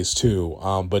some ways too.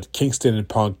 But Kingston and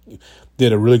Punk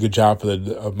did a really good job for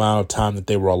the amount of time that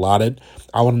they were allotted.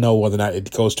 I want to know whether or not it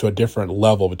goes to a different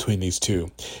level between these two.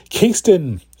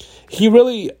 Kingston, he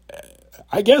really,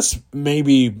 I guess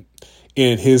maybe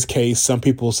in his case, some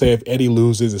people say if Eddie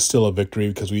loses, it's still a victory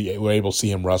because we were able to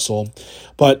see him wrestle.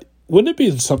 But wouldn't it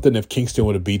be something if Kingston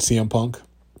would have beat CM Punk?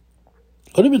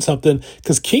 Could have been something,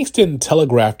 because Kingston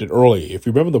telegraphed it early. If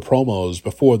you remember the promos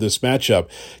before this matchup,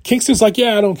 Kingston's like,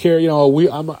 yeah, I don't care.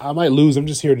 I might lose. I'm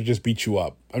just here to just beat you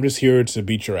up. I'm just here to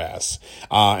beat your ass.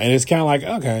 And it's kind of like,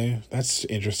 okay, that's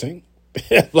interesting.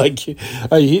 So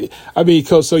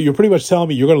you're pretty much telling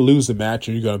me you're going to lose the match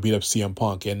and you're going to beat up CM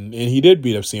Punk. And he did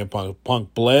beat up CM Punk.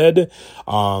 Punk bled.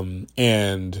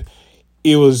 And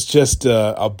it was just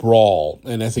a brawl,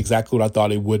 and that's exactly what I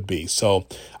thought it would be. So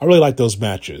I really like those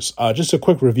matches. Just a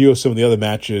quick review of some of the other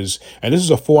matches, and this is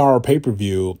a 4-hour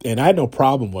pay-per-view, and I had no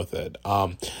problem with it.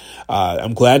 I'm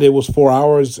glad it was 4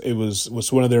 hours. It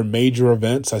was one of their major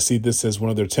events. I see this as one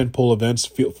of their tentpole events,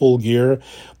 Full Gear.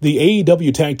 The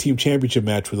AEW Tag Team Championship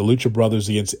match with the Lucha Brothers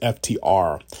against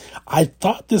FTR. I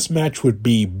thought this match would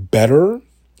be better.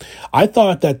 I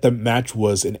thought that the match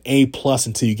was an A+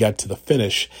 until you got to the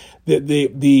finish.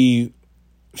 The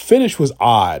finish was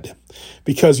odd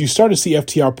because you start to see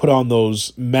FTR put on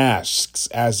those masks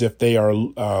as if they are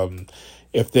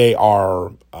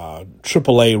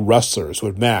AAA wrestlers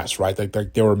with masks, right?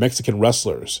 Like they were Mexican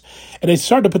wrestlers, and they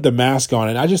started to put the mask on,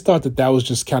 and I just thought that was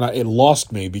just kind of, it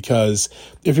lost me, because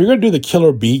if you're going to do the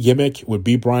Killer Bee gimmick with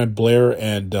B. Brian Blair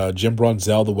and Jim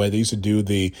Brunzell, the way they used to do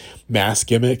the mask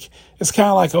gimmick, it's kind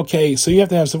of like, okay, so you have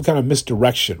to have some kind of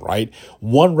misdirection, right?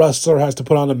 One wrestler has to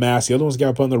put on the mask, the other one's got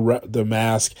to put on the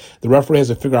mask, the referee has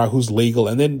to figure out who's legal,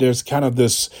 and then there's kind of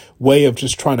this way of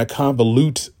just trying to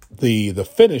convolute the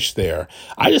finish there.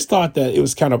 I just thought that it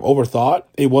was kind of overthought.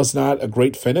 It was not a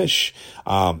great finish.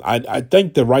 I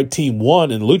think the right team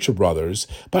won in Lucha Brothers,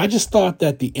 but I just thought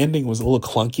that the ending was a little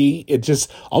clunky. It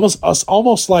just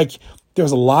almost like there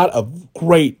was a lot of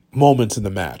great moments in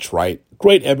the match, right?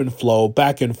 Great ebb and flow,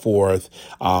 back and forth.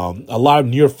 A lot of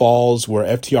near falls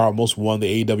where FTR almost won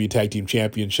the AEW Tag Team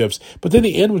Championships, but then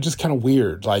the end was just kind of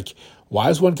weird. Like, why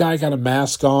has one guy got a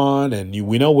mask on, and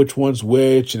we know which one's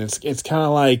which, and it's kind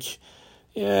of like,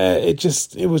 yeah, it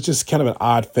was just kind of an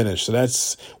odd finish. So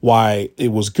that's why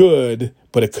it was good,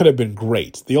 but it could have been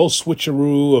great. The old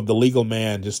switcheroo of the legal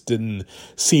man just didn't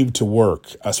seem to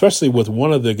work, especially with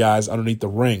one of the guys underneath the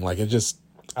ring. Like,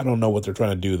 I don't know what they're trying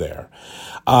to do there.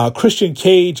 Christian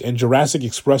Cage and Jurassic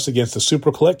Express against the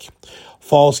Super Click.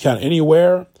 Falls Count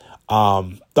Anywhere.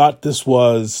 Thought this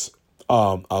was,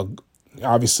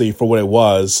 obviously for what it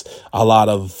was, a lot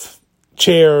of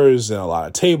chairs and a lot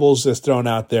of tables that's thrown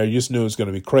out there. You just knew it was going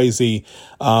to be crazy.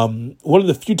 One of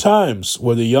the few times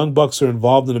where the Young Bucks are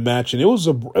involved in a match, and it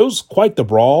was quite the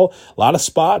brawl. A lot of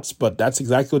spots, but that's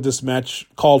exactly what this match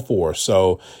called for.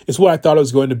 So it's what I thought it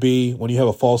was going to be when you have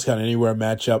a Falls Count Anywhere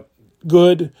matchup.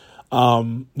 Good.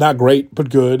 Not great, but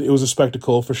good. It was a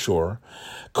spectacle for sure.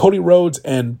 Cody Rhodes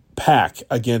and Pac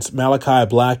against Malachi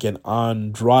Black and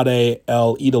Andrade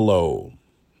El Idolo.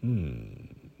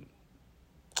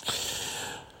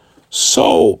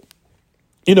 So,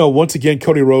 once again,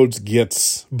 Cody Rhodes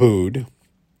gets booed.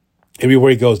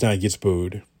 Everywhere he goes now, he gets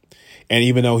booed. And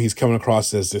even though he's coming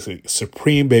across as this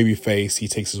supreme baby face, he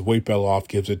takes his weight belt off,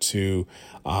 gives it to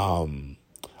a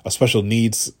special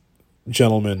needs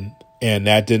gentleman, and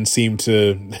that didn't seem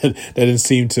to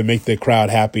make the crowd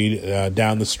happy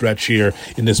down the stretch here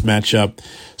in this matchup.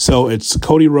 So it's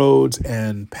Cody Rhodes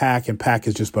and Pac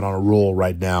has just been on a roll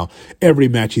right now. Every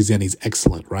match he's in, he's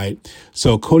excellent, right?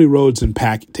 So Cody Rhodes and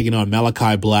Pac taking on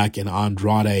Malachi Black and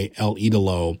Andrade El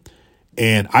Idolo.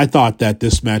 And I thought that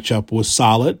this matchup was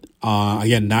solid.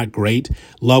 Again, not great.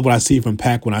 Love what I see from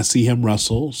Pac when I see him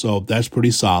wrestle. So that's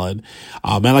pretty solid.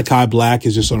 Malachi Black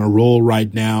is just on a roll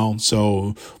right now.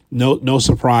 So no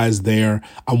surprise there.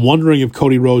 I'm wondering if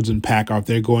Cody Rhodes and Pac, if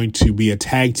they're going to be a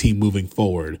tag team moving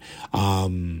forward.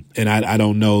 And I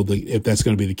don't know if that's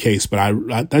going to be the case.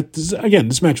 But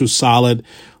this match was solid.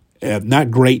 Not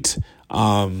great.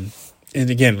 And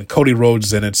again, Cody Rhodes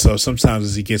is in it, so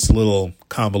sometimes he gets a little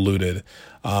convoluted.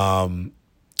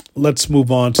 Let's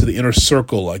move on to the Inner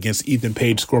Circle against Ethan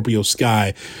Page, Scorpio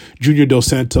Sky, Junior Dos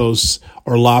Santos,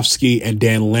 Orlovsky, and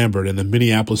Dan Lambert in the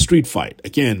Minneapolis Street Fight.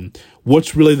 Again,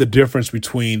 what's really the difference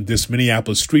between this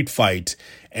Minneapolis Street Fight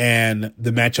and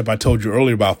the matchup I told you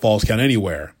earlier about Falls Count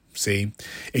Anywhere? See,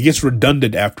 it gets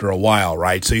redundant after a while,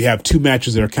 right? So you have two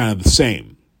matches that are kind of the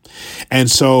same.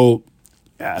 And so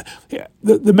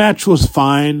the match was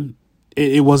fine.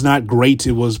 It was not great.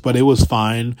 But it was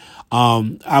fine.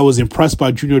 I was impressed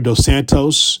by Junior Dos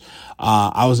Santos.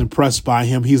 I was impressed by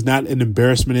him. He's not an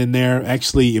embarrassment in there.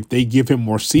 Actually, if they give him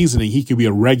more seasoning, he could be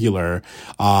a regular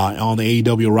on the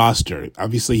AEW roster.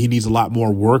 Obviously, he needs a lot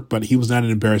more work, but he was not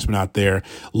an embarrassment out there.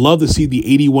 Love to see the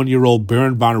 81-year-old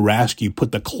Baron Von Raschke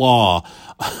put the claw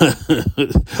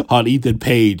on Ethan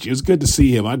Page. It was good to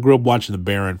see him. I grew up watching the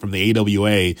Baron from the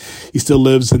AWA. He still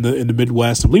lives in the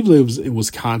Midwest. I believe he lives in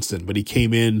Wisconsin, but he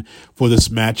came in for this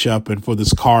matchup and for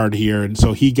this card here, and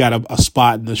so he got a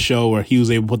spot in the show where he was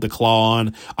able to put the claw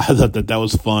on. I thought that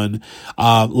was fun.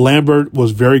 Lambert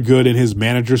was very good in his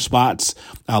manager spots.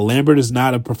 Lambert is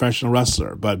not a professional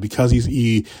wrestler, but because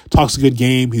he talks a good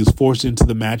game, he was forced into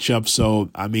the matchup. So,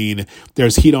 I mean,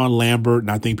 there's heat on Lambert,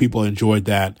 and I think people enjoyed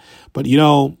that. But,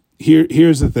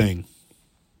 here's the thing.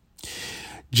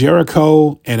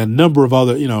 Jericho and a number of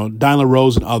other, Dylan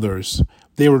Rose and others,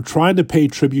 they were trying to pay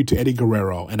tribute to Eddie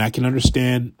Guerrero, and I can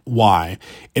understand why.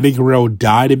 Eddie Guerrero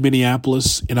died in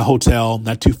Minneapolis in a hotel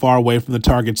not too far away from the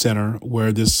Target Center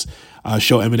where this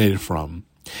show emanated from.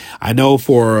 I know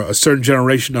for a certain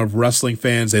generation of wrestling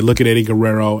fans, they look at Eddie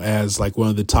Guerrero as like one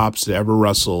of the tops that ever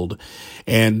wrestled.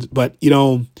 But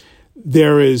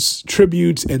there is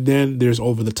tributes and then there's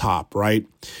over the top, right?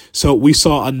 So we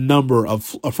saw a number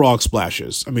of frog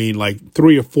splashes. I mean, like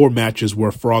 3 or 4 matches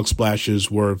where frog splashes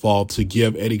were involved to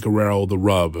give Eddie Guerrero the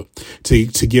rub, to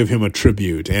give him a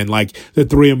tribute. And like the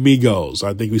 3 Amigos,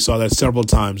 I think we saw that several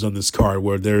times on this card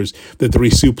where there's the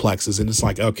 3 suplexes. And it's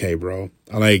like, okay, bro,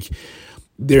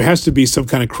 there has to be some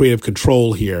kind of creative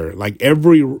control here. Like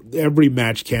every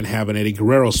match can't have an Eddie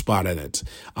Guerrero spot in it.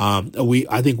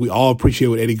 I think we all appreciate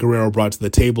what Eddie Guerrero brought to the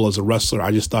table as a wrestler.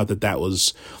 I just thought that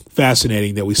was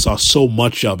fascinating that we saw so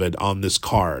much of it on this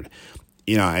card.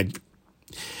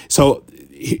 So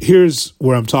here's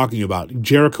where I'm talking about.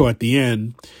 Jericho at the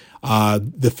end,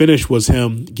 the finish was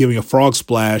him giving a frog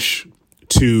splash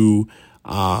to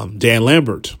Dan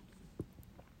Lambert.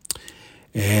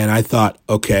 And I thought,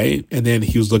 okay. And then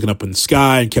he was looking up in the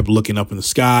sky and kept looking up in the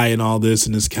sky and all this.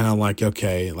 And it's kind of like,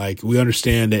 okay, like we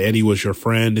understand that Eddie was your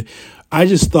friend. I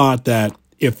just thought that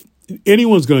if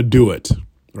anyone's going to do it,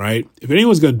 right? If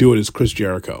anyone's going to do it, it's Chris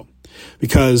Jericho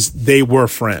because they were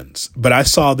friends. But I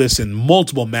saw this in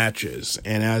multiple matches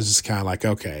and I was just kind of like,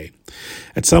 okay,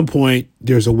 at some point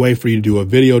there's a way for you to do a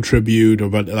video tribute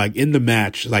but like in the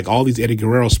match, like all these Eddie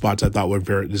Guerrero spots I thought were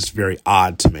very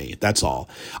odd to me. That's all.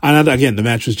 And again, the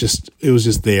match was just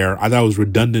there. I thought it was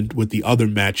redundant with the other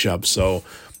matchup. So,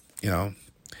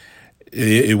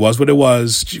 it was what it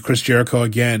was. Chris Jericho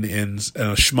again in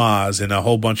a schmaz and a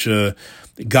whole bunch of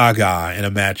gaga in a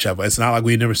matchup. It's not like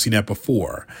we've never seen that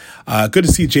before. Good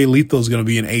to see Jay Lethal is going to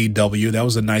be in AEW. That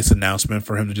was a nice announcement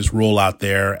for him to just roll out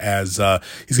there as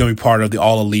he's going to be part of the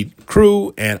All Elite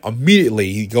crew. And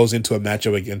immediately he goes into a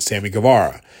matchup against Sammy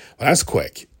Guevara. Well, that's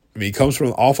quick. I mean, he comes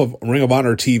off of Ring of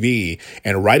Honor TV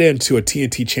and right into a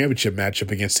TNT Championship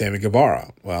matchup against Sammy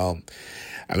Guevara. Well,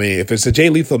 I mean, if it's a Jay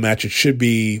Lethal match, it should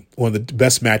be one of the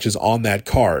best matches on that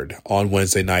card on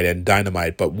Wednesday night and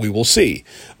Dynamite, but we will see.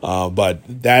 But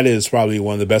that is probably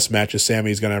one of the best matches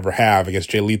Sammy's going to ever have against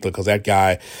Jay Lethal because that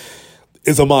guy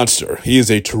is a monster. He is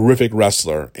a terrific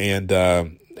wrestler. And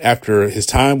after his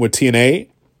time with TNA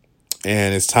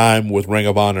and his time with Ring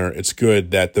of Honor, it's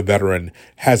good that the veteran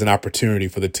has an opportunity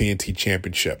for the TNT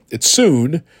Championship. It's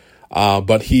soon,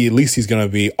 but at least he's going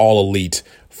to be All Elite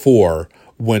for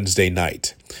Wednesday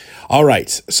night. All right.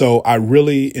 So I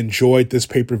really enjoyed this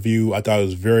pay-per-view. I thought it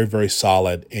was very, very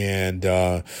solid. And,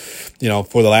 for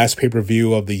the last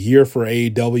pay-per-view of the year for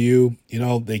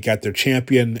AEW, they got their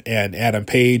champion and Adam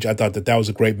Page. I thought that was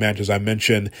a great match, as I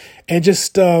mentioned. And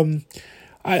just, I'll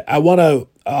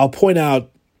point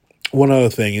out one other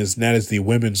thing and that is the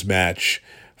women's match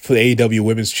for the AEW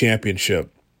Women's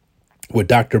Championship with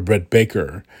Dr. Britt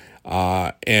Baker,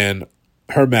 and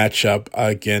her matchup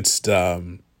against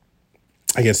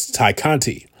Ty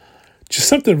Conti. Just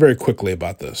something very quickly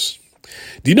about this.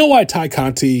 Do you know why Ty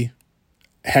Conti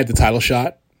had the title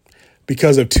shot?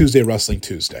 Because of Tuesday Wrestling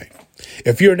Tuesday.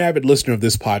 If you're an avid listener of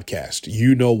this podcast,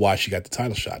 you know why she got the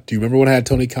title shot. Do you remember when I had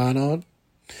Tony Khan on?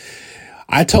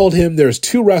 I told him there's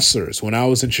 2 wrestlers when I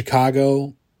was in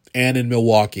Chicago and in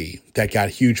Milwaukee that got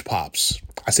huge pops.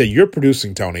 I said, you're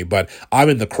producing, Tony, but I'm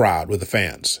in the crowd with the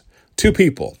fans. 2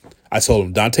 people. I told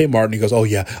him Dante Martin. He goes, oh,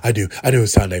 yeah, I do. I knew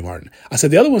it's Dante Martin. I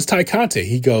said, the other one's Ty Conti.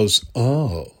 He goes,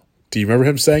 oh, do you remember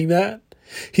him saying that?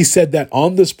 He said that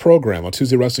on this program, on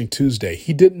Tuesday Wrestling Tuesday,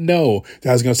 he didn't know that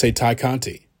I was going to say Ty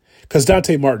Conti. Because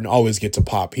Dante Martin always gets a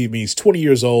pop. He's 20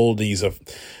 years old. He's a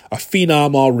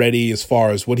phenom already as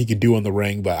far as what he can do in the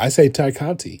ring. But I say Ty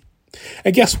Conti.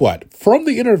 And guess what? From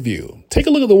the interview, take a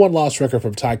look at the one-loss record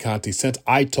from Ty Conti since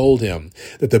I told him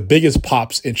that the biggest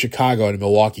pops in Chicago and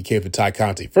Milwaukee came from Ty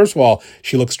Conti. First of all,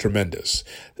 she looks tremendous.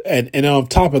 And on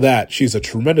top of that, she's a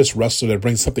tremendous wrestler that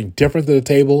brings something different to the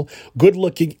table, good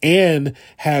looking, and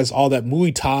has all that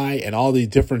Muay Thai and all the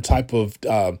different type of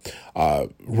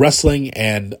wrestling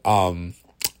and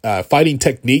fighting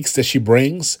techniques that she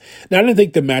brings. Now, I didn't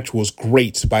think the match was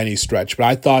great by any stretch, but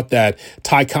I thought that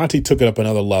Ty Conti took it up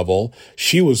another level.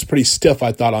 She was pretty stiff,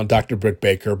 I thought, on Dr. Britt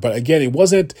Baker. But again, it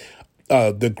wasn't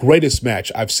the greatest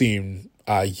match I've seen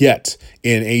yet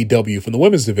in AEW from the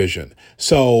women's division.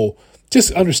 So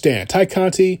just understand, Ty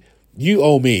Conti, you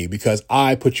owe me because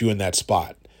I put you in that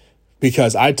spot.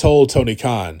 Because I told Tony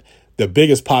Khan the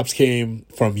biggest pops came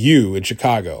from you in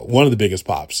Chicago, one of the biggest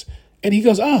pops. And he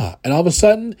goes, and all of a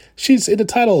sudden, she's in the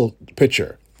title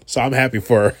picture. So I'm happy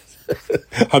for her.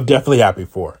 I'm definitely happy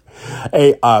for her.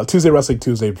 Hey, Tuesday Wrestling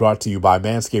Tuesday brought to you by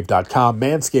Manscaped.com.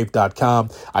 Manscaped.com.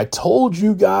 I told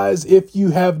you guys, if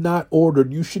you have not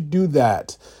ordered, you should do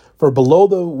that. For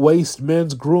below-the-waist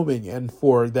men's grooming and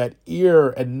for that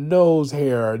ear and nose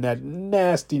hair and that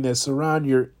nastiness around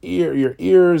your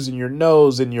ears and your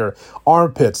nose and your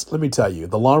armpits. Let me tell you,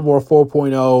 the Lawnmower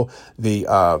 4.0,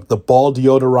 the ball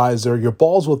deodorizer, your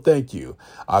balls will thank you.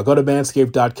 Go to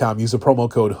manscaped.com. Use the promo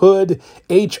code HOOD,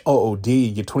 HOOD,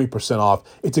 and get 20% off.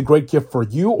 It's a great gift for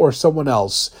you or someone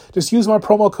else. Just use my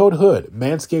promo code HOOD,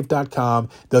 manscaped.com.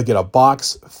 They'll get a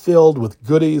box filled with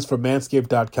goodies from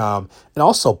manscaped.com and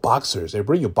also boxers. They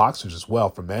bring you boxers as well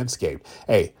from Manscaped.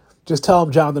 Hey, just tell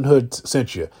them Jonathan Hood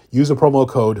sent you. Use the promo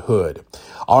code HOOD.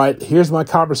 All right, here's my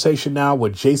conversation now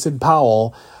with Jason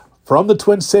Powell from the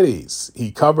Twin Cities.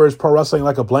 He covers Pro Wrestling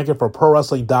Like a Blanket for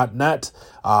ProWrestling.net.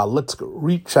 Let's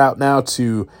reach out now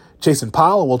to Jason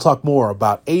Powell, and we'll talk more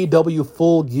about AEW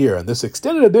Full Gear in this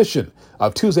extended edition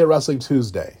of Tuesday Wrestling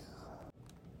Tuesday.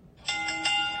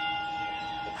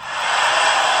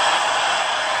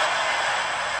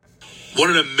 What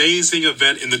an amazing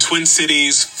event in the Twin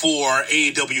Cities for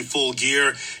AEW Full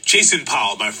Gear. Jason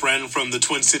Powell, my friend from the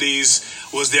Twin Cities,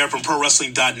 was there from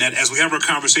ProWrestling.net. As we have our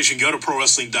conversation, go to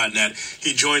ProWrestling.net.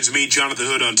 He joins me, Jonathan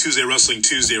Hood, on Tuesday Wrestling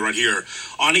Tuesday right here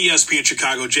on ESPN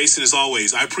Chicago. Jason, as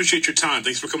always, I appreciate your time.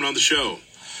 Thanks for coming on the show.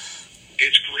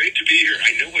 It's great to be here.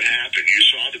 I know what happened. You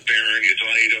saw the Baron, you saw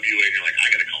AWA, and you're like,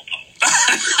 I got to call Powell.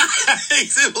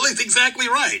 Well, it's exactly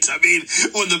right. I mean,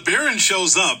 when the Baron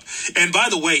shows up, and by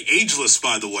the way, ageless,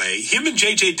 by the way, him and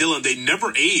J.J. Dillon, they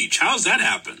never age. How does that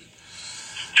happen?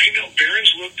 I know.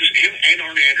 Baron's look, him and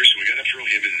Arn Anderson, we got to throw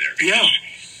him in there. Because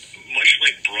much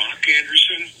like Brock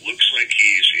Anderson, looks like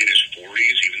he's in his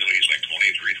 40s, even though he's like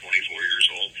 23, 24 years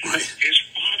old. Right. His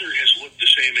father has looked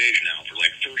the same age now for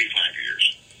like 35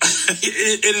 years.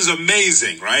 It is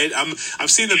amazing, right? I'm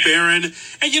seeing the Baron,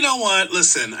 and you know what?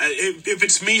 Listen, if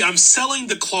it's me, I'm selling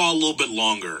the claw a little bit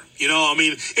longer. You know, I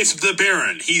mean, it's the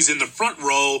Baron. He's in the front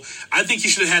row. I think he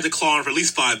should have had the claw on for at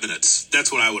least 5 minutes.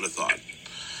 That's what I would have thought.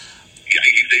 Yeah,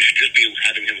 they should just be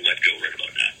having him let go right about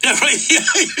that. Yeah, right.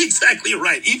 Yeah, exactly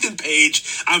right. Ethan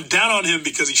Page, I'm down on him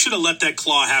because he should have let that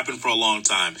claw happen for a long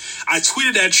time. I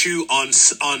tweeted at you on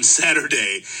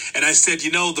Saturday, and I said,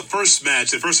 you know, the first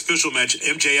official match,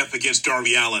 MJF against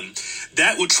Darby Allin,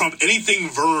 that would trump anything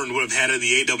Vern would have had in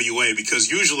the AWA,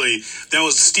 because usually that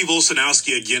was Steve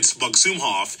Olszewski against Buck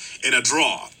Zumhoff in a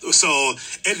draw. So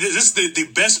this is the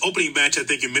best opening match, I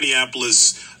think, in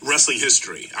Minneapolis wrestling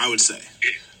history, I would say.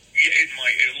 It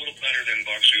might. A little better than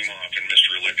Buck Zumhoff and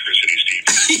Mr. Electricity's team.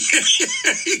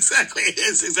 Exactly.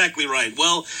 It's exactly right.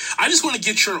 Well, I just want to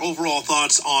get your overall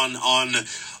thoughts on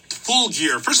Full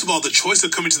Gear. First of all, the choice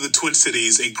of coming to the Twin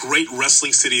Cities, a great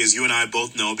wrestling city, as you and I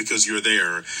both know because you're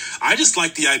there. I just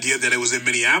like the idea that it was in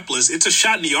Minneapolis. It's a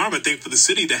shot in the arm, I think, for the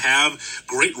city to have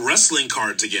great wrestling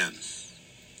cards again.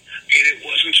 And it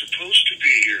wasn't supposed to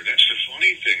be here. That's the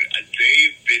funny thing.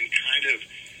 They've been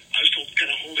I was told, kind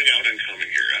of holding out on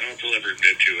coming here. I don't know if they'll ever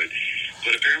admit to it,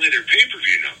 but apparently their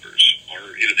pay-per-view numbers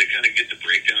are, they kind of get the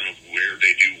breakdown of where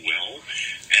they do well,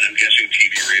 and I'm guessing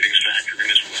TV ratings factor in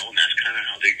as well, and that's kind of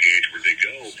how they gauge where they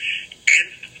go. And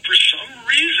for some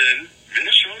reason,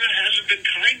 Minnesota hasn't been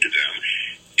kind to them,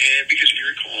 and because if you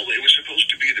recall, it was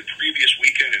supposed to be the previous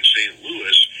weekend in St.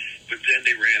 Louis, but then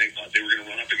they were going to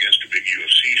run up against a big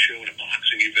UFC show and a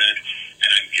boxing event, and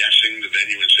I'm guessing the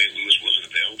venue in St. Louis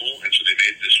wasn't available, and so they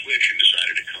made the switch and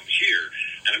decided to come here.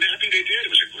 And I'm happy they did.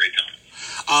 It was a great time.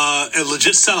 A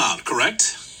legit sellout,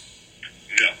 correct?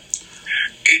 No.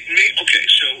 It may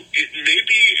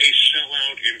be a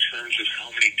sellout in terms of how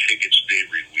many tickets they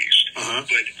released,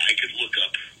 but I could look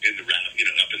up in the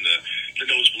up in the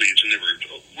nosebleeds, and there were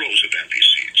rows of empty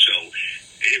seats. So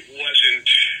it wasn't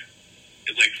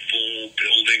like full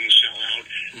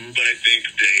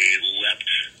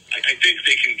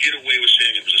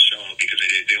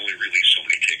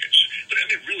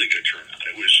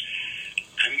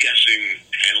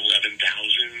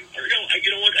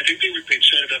they'd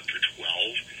set it up for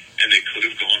 12, and they could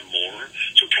have gone more.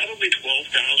 So probably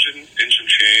 12,000 and some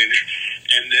change.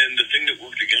 And then the thing that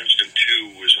worked against them,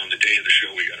 too, was on the day of the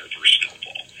show, we got our first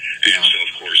snowfall. And so,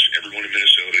 of course, everyone in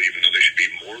Minnesota, even though they should be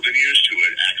more than used to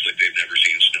it, acts like they've never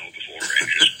seen snow before and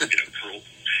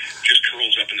just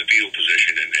curls up in the fetal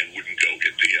position and wouldn't go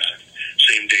get the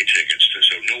same-day tickets.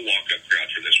 So no walk-up crowd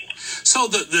for this one. So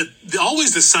the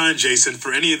always the sign, Jason,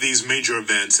 for any of these major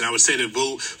events, and I would say that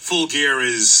Full Gear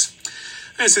is...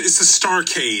 It's a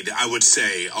Starrcade, I would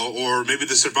say, or maybe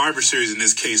the Survivor Series in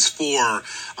this case for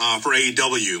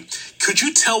AEW. Could you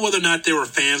tell whether or not there were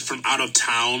fans from out of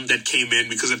town that came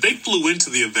in? Because if they flew into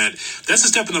the event, that's a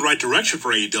step in the right direction for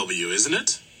AEW, isn't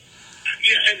it?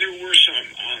 Yeah, and there were some.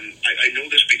 I know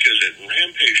this because at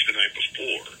Rampage the night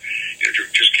before,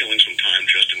 just killing some time,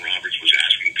 Justin Roberts was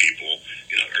asking people,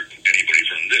 are anybody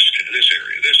from this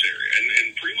area,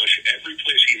 and pretty much every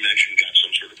place he mentioned got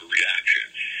some sort of a reaction.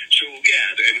 So,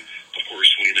 yeah, and of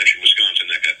course, when he mentioned Wisconsin,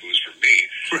 that got booze from me.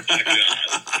 But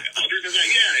other than that,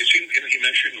 yeah, it seemed, he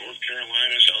mentioned North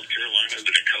Carolina, South Carolina,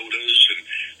 the Dakotas, and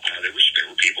there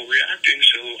were people reacting.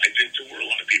 So I think there were a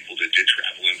lot of people that did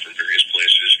travel in from various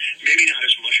places. Maybe not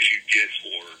as much as you get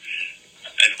for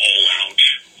an all-out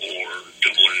or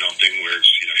double or nothing, where it's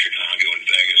Chicago and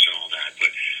Vegas and all that. But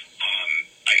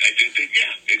I think that,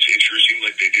 it sure seemed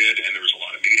like they did, and there was a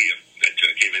lot of media that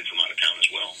came in from out of town as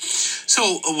well.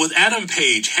 So with Adam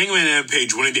Page, Hangman Adam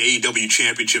Page winning the AEW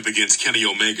Championship against Kenny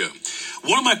Omega,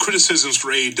 one of my criticisms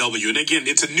for AEW, and again,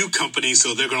 it's a new company,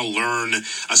 so they're going to learn,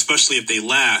 especially if they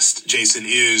last, Jason,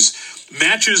 is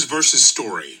matches versus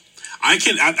story.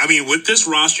 I mean, with this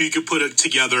roster, you could put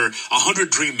together 100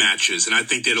 dream matches, and I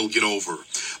think that it'll get over.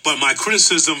 But my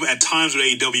criticism at times with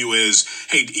AEW is,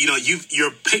 hey, your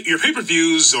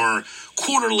pay-per-views are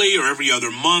quarterly or every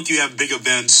other month. You have big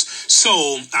events,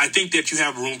 so I think that you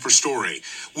have room for story.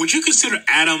 Would you consider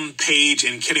Adam Page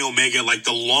and Kenny Omega like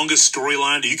the longest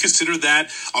storyline? Do you consider that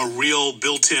a real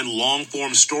built-in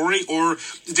long-form story, or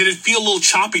did it feel a little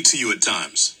choppy to you at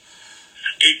times?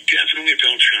 It definitely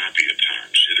felt choppy at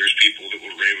times. There's people that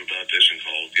will rave about this and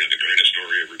call it the greatest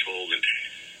story ever told, and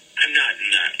I'm not in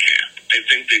that camp. I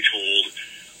think they told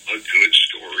a good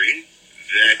story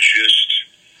that just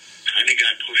kind of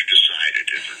got pushed aside at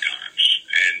different times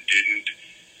and didn't,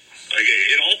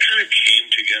 it all kind of came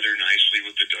together nicely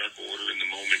with the Dark Order in the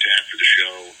moment after the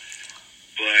show,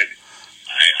 but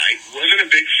I wasn't a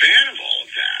big fan of all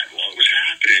of that while it was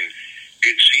happening.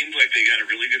 It seemed like they got a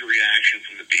really good reaction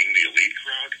from being the elite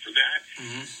crowd for that.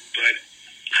 Mm-hmm. But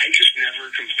I just never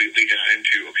completely got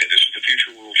into, okay, this is the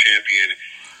future world champion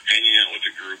hanging out with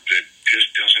a group that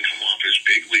just doesn't come off as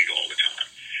big league all the time.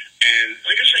 And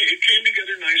like I say, it came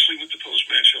together nicely with the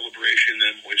post-match celebration,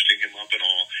 them hoisting him up and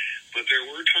all. But there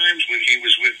were times when he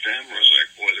was with them where I was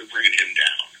like, boy, they're bringing him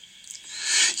down.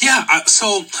 Yeah,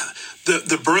 so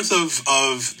the birth of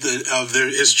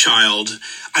his child,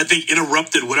 I think,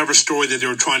 interrupted whatever story that they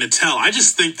were trying to tell. I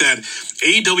just think that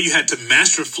AEW had to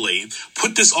masterfully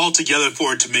put this all together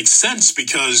for it to make sense,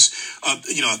 because a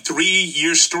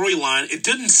 3-year storyline, it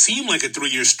didn't seem like a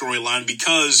 3-year storyline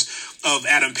because of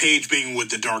Adam Page being with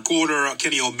the Dark Order,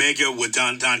 Kenny Omega with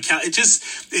Don Cal. It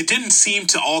didn't seem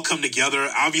to all come together.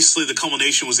 Obviously, the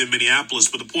culmination was in Minneapolis,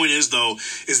 but the point is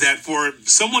that for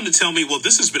someone to tell me, well,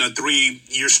 this has been a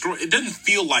 3-year story, it doesn't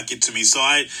feel like it to me. So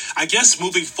I guess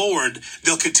moving forward,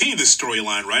 they'll continue this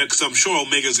storyline, right? Because I'm sure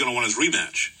Omega is going to want his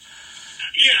rematch.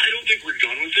 Yeah, I don't think we're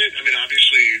done with it. I mean,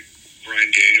 obviously, Bryan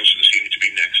Danielson seems to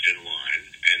be next in line,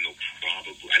 and they'll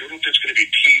probably, I don't know if that's going to be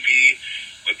TV,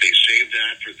 but they saved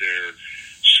that for their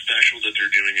special that they're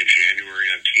doing in January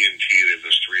on TNT. They have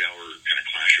this 3-hour kind of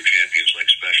Clash of Champions like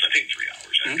special. I think 3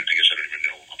 hours. Mm-hmm. I guess I don't even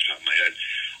know off the top of my head.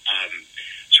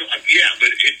 Yeah,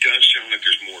 but it does sound like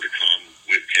there's more to come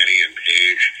with Kenny and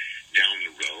Page down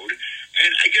the road.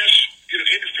 And I guess, in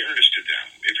fairness to them,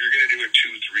 if you're going to do a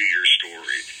 2-3-year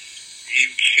story,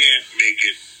 you can't make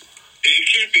it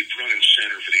can't be front and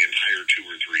center for the entire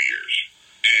 2 or 3 years.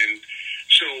 And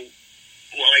so,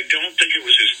 while I don't think it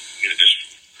was this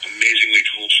amazingly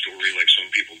told story like some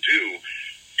people do,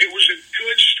 it was a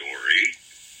good story,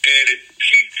 and it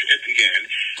peaked at the end.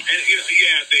 And,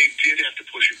 they did have to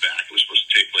push it back. It was supposed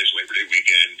to take place Labor Day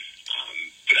weekend,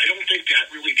 but I don't think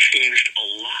that really changed a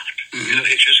lot. Mm-hmm.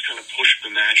 It just kind of pushed the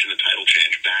match and the title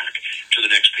change back to the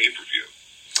next pay-per-view.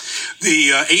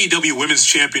 The AEW Women's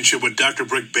Championship with Dr.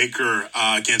 Britt Baker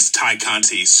against Ty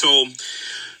Conti. So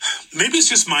maybe it's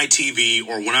just my TV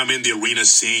or when I'm in the arena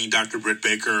seeing Dr. Britt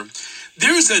Baker.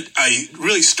 There is a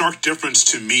really stark difference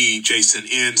to me, Jason,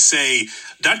 in, say,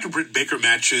 Dr. Britt Baker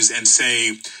matches and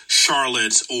say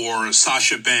Charlotte or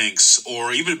Sasha Banks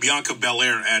or even Bianca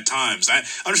Belair at times. I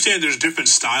understand there's different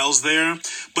styles there,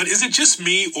 but is it just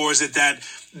me, or is it that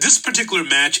this particular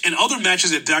match and other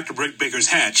matches that Dr. Britt Baker's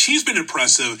had, she's been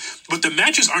impressive, but the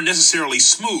matches aren't necessarily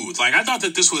smooth. Like, I thought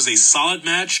that this was a solid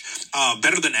match,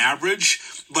 better than average.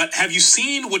 But have you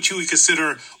seen what you would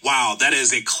consider, wow, that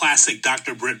is a classic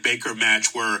Dr. Britt Baker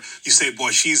match where you say,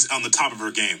 boy, she's on the top of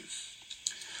her game?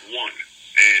 One,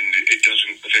 and it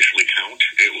doesn't officially count.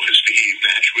 It was the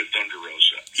match with Thunder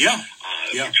Rosa. Yeah.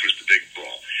 Which was the big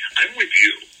brawl. I'm with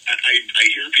you. I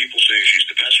hear people saying she's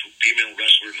the best female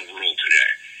wrestler in the world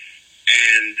today.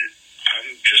 And I'm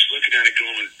just looking at it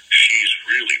going, she's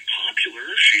really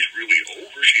popular. She's really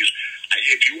over.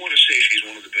 If you want to say she's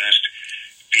one of the best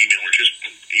female, or just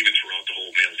even throughout the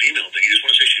whole male-female thing, you just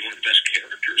want to say she's one of the best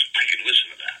characters, I can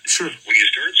listen to that. Sure. When you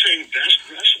start saying best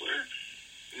wrestler,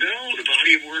 no, the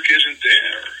body of work isn't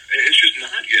there. It's just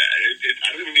not yet.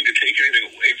 I don't even mean to take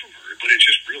anything away from her, but it's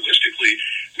just realistically,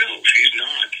 no, she's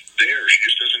not there.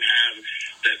 She just doesn't have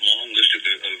that long list of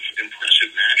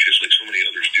impressive matches like so many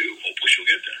others do. Hopefully she'll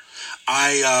get there.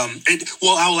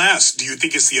 I'll ask, do you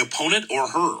think it's the opponent or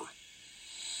her?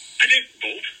 I think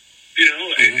both. You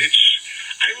know,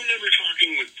 I remember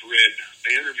talking with Britt.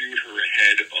 I interviewed her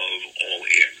ahead of All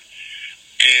In.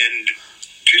 And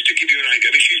just to give you an idea,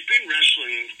 I mean, she's been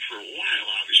wrestling for a while,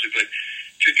 obviously, but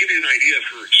to give you an idea of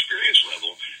her experience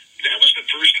level, that was the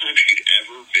first time she'd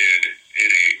ever been in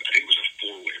I think it was a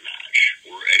four-way match,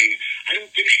 or I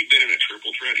don't think she'd been in a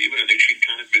triple threat even. I think she'd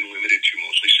kind of been limited to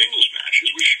mostly singles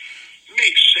matches, which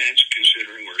makes sense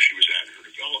considering where she was at in her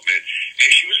development. And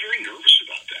she was very nervous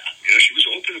about that. You know, she was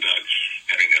open about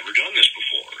having never done this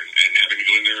before and having to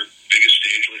go in their biggest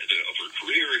stage of her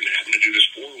career and having to do this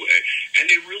four-way. And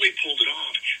they really pulled it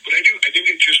off. But I think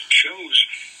it just shows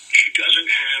she doesn't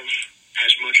have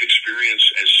as much experience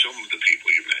as some of the people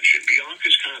you mentioned.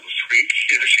 Bianca's kind of a freak.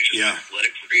 You know, she's just an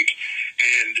athletic freak.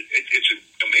 And it's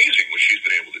amazing what she's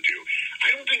been able to do.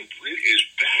 I don't think Britt is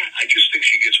bad. I just think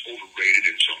she gets overrated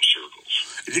in some circles.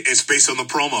 It's based on the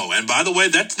promo. And by the way,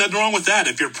 that's nothing wrong with that.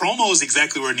 If your promo is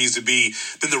exactly where it needs to be,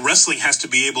 then the wrestling has to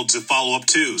be able to follow up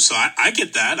too. So I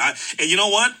get that. And you know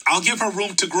what? I'll give her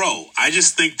room to grow. I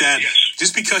just think that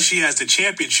just because she has the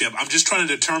championship, I'm just trying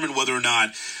to determine whether or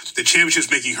not the championship's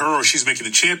making her or she's making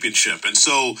the championship. And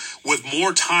so with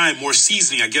more time, more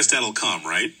seasoning, I guess that'll come,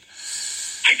 right?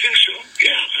 I think so,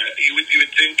 yeah. You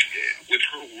would think with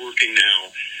her working now,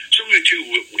 some of it too,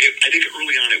 I think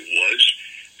early on it was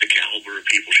the caliber of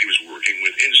people she was working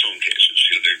with in some cases.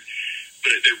 You know,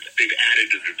 they've added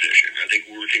to the division. I think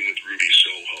working with Ruby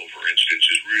Soho, for instance,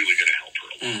 is really going to help her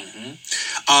a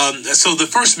lot. So the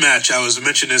first match, I was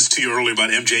mentioning this to you earlier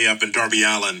about MJF and Darby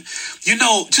Allin. You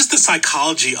know, just the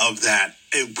psychology of that,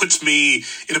 it puts me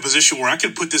in a position where I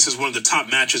could put this as one of the top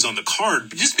matches on the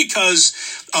card just because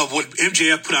of what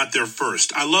MJF put out there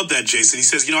first. I love that, Jason. He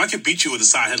says, you know, I could beat you with a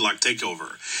side headlock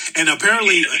takeover. And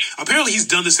apparently he's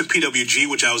done this in PWG,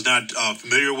 which I was not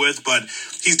familiar with, but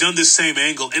he's done this same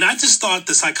angle. And I just thought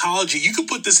the psychology, you could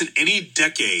put this in any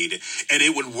decade and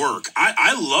it would work.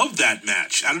 I love that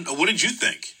match. I don't know. What did you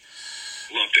think?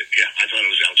 Loved it. Yeah, I thought it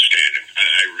was outstanding.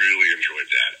 I really enjoyed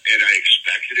that. And I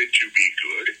expected it to be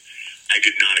good. I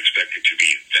did not expect it to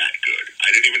be that good.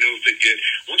 I didn't even know if they'd get...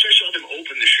 Once I saw them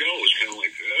open the show, it was kind of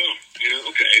like, oh, you know,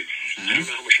 okay. I don't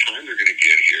know how much time they're going to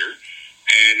get here.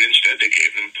 And instead, they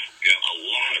gave them a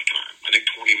lot of time. I think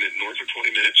north of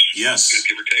 20 minutes. Yes.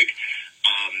 Give or take.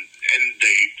 And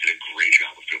they did a great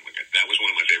job of filming it. That was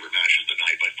one of my favorite matches of the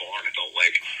night by far. And I felt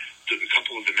like a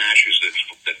couple of the matches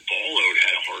that followed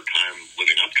had a hard time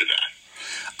living up to that.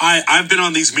 I've been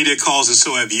on these media calls, and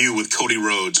so have you, with Cody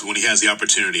Rhodes when he has the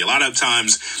opportunity. A lot of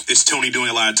times it's Tony doing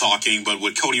a lot of talking, but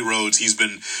with Cody Rhodes, he's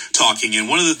been talking. And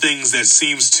one of the things that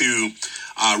seems to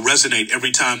resonate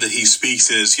every time that he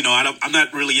speaks is, you know, I'm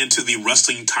not really into the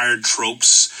wrestling tired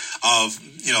tropes of,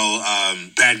 you know,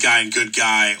 bad guy and good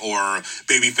guy or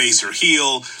babyface or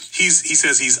heel. He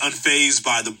says he's unfazed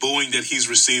by the booing that he's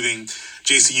receiving.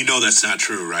 Jason, you know that's not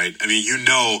true, right? I mean, you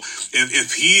know,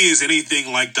 if he is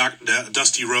anything like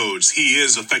Dusty Rhodes, he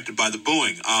is affected by the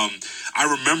booing.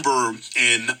 I remember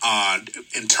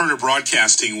in Turner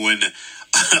Broadcasting when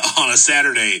on a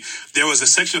Saturday, there was a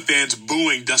section of fans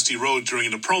booing Dusty Rhodes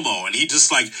during the promo, and he just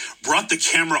like brought the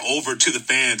camera over to the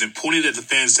fans and pointed at the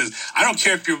fans and says, I don't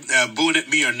care if you're booing at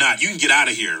me or not, you can get out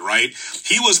of here, right?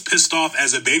 He was pissed off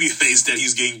as a babyface that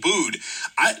he's getting booed.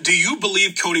 Do you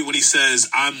believe Cody when he says,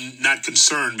 I'm not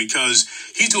concerned, because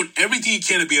he's doing everything he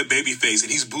can to be a babyface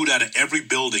and he's booed out of every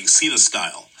building, Cena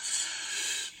style?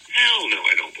 Hell no,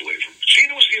 I don't believe him.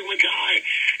 Cena was the only guy.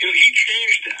 You know, he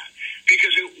changed that.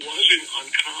 because it wasn't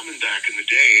uncommon back in the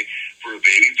day for a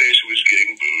babyface who was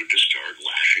getting booed to start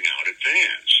lashing out at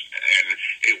fans. And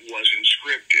it wasn't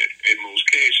scripted in most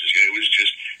cases. It was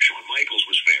just, Shawn Michaels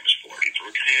was famous for it. He'd throw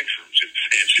tantrums if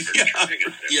fans started turning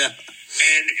at him. Yeah.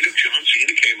 And, John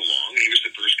Cena came along, and he was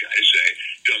the first guy to say,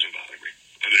 doesn't bother me.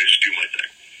 I'm going to just do my thing.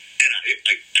 And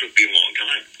it took me a long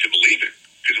time to believe it,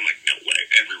 because I'm like, no way.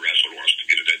 Every wrestler wants to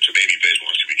get it. It's a babyface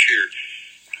wants to be cheered.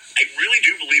 I really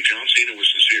do believe John Cena was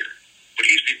sincere, but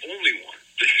he's the only one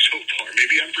so far.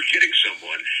 Maybe I'm forgetting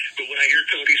someone, but when I hear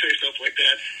Cody say stuff like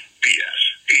that, BS.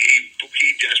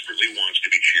 He desperately wants to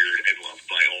be cheered and loved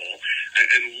by all.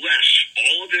 Unless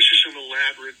all of this is some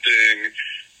elaborate thing,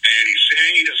 and he's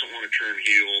saying he doesn't want to turn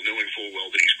heel, knowing full well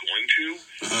that he's going to.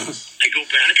 I go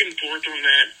back and forth on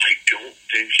that. I don't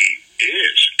think he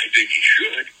is. I think he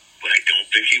should, but I don't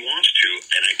think he wants to,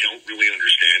 and I don't really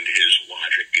understand his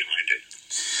logic behind it.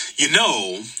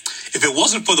 If it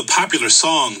wasn't for the popular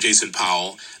song, Jason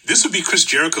Powell, this would be Chris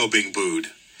Jericho being booed.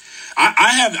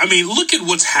 Look at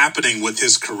what's happening with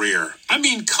his career.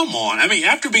 Come on.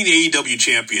 After being the AEW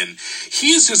champion,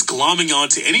 he is just glomming on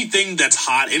to anything that's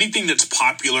hot, anything that's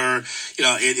popular,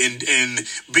 and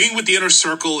being with the Inner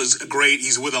Circle is great.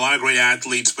 He's with a lot of great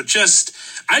athletes, but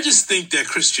I just think that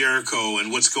Chris Jericho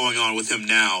and what's going on with him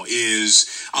now is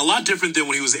a lot different than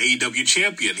when he was the AEW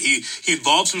champion. He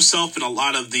involves himself in a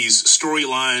lot of these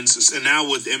storylines, and now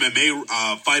with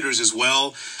MMA fighters as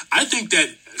well. I think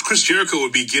that Chris Jericho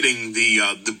would be getting the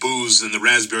boos and the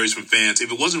raspberries from fans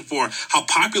if it wasn't for how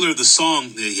popular the song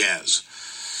that he has.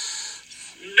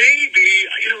 Maybe,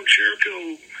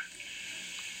 Jericho,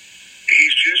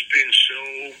 he's just been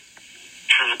so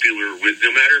popular with,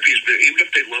 no matter if he's been, even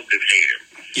if they loved him, hate him.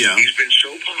 Yeah. He's been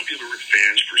so popular with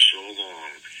fans for so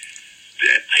long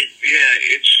that I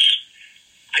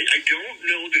don't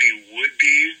know that he would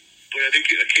be, but I think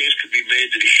a case could be made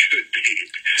that he should be,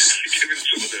 given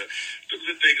some of the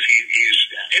things he's,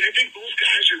 and I think both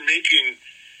guys are making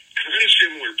kind of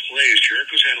similar plays.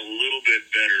 Jericho's had a little bit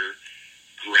better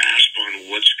grasp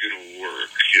on what's going to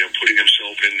work, putting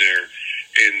himself in there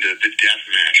in the death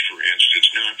match, for instance,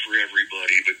 not for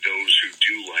everybody, but those who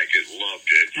do like it loved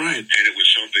it. Right. And it was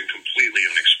something completely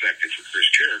unexpected for Chris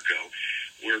Jericho,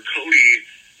 where Cody,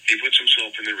 he puts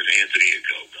himself in there with Anthony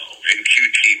Ogogo and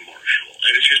QT Marshall,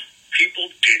 and it's just, people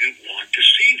didn't want to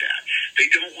see that. They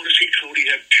don't want to see Cody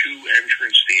have two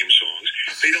entrance theme songs.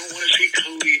 They don't want to see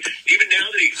Cody, even now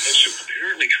that he is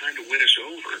apparently trying to win us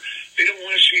over, they don't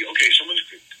want to see, okay, someone's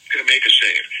going to make a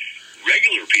save.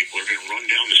 Regular people are going to run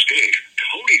down the stage.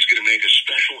 Cody's going to make a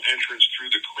special entrance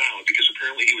through the crowd because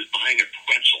apparently he was buying a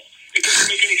pretzel. It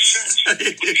doesn't make any sense. But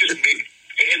it just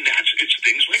it's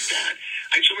things like that.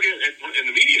 I had somebody in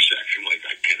the media section, like,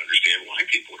 I can't understand why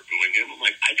people are booing him. I'm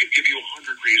like, I could give you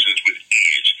 100 reasons with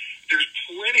ease. There's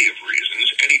plenty of reasons,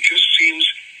 and he just seems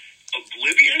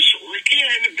oblivious, or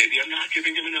again, maybe I'm not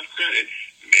giving him enough credit.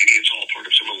 Maybe it's all part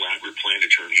of some elaborate plan to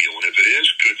turn heel, and if it is,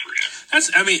 good for him.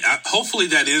 Hopefully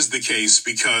that is the case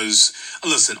because,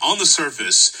 listen, on the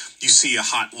surface, you see a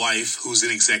hot wife who's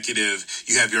an executive.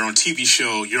 You have your own TV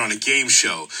show. You're on a game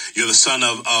show. You're the son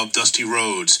of Dusty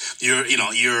Rhodes. You're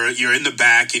in the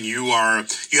back, and you have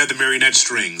the marionette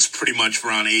strings pretty much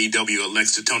around AEW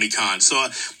next to Tony Khan. So,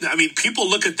 people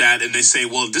look at that and they say,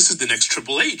 well, this is the next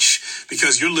Triple H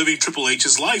because you're living Triple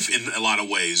H's life in a lot of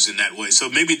ways in that way. So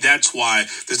maybe that's why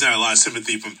there's not a lot of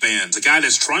sympathy from fans. A guy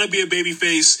that's trying to be a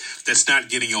babyface that's not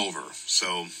getting over.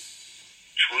 So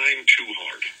trying too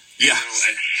hard. Yeah.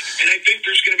 And I think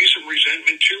there's going to be some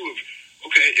resentment too of,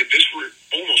 okay, if this were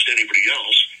almost anybody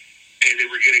else and they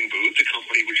were getting booed, the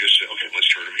company would just say, okay, let's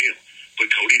turn him heel. But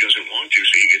Cody doesn't want to,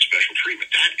 so he gets special treatment.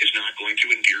 That is not going to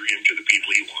endear him to the people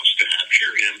he wants to have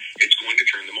cheer him. It's going to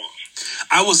turn them off.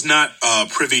 I was not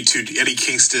privy to Eddie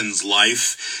Kingston's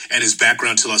life and his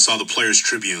background until I saw the Players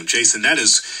Tribune. Jason, that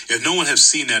is, if no one has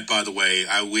seen that, by the way,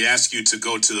 we ask you to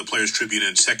go to the Players Tribune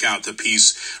and check out the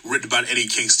piece written about Eddie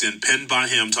Kingston, penned by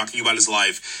him, talking about his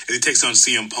life, and he takes on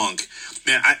CM Punk.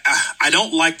 Man, I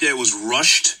don't like that it was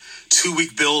rushed.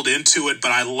 2-week build into it,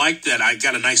 but I like that I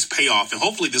got a nice payoff, and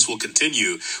hopefully this will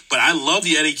continue. But I love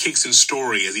the Eddie Kingston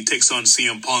story as he takes on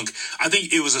CM Punk. I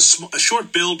think it was a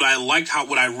short build, but I liked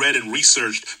what I read and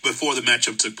researched before the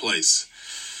matchup took place.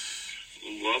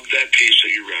 Love that piece that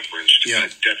you referenced. Yeah.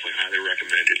 Definitely highly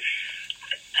recommended.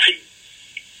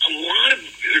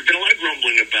 There's been a lot of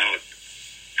grumbling about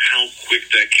how quick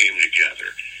that came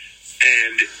together.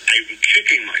 And I'm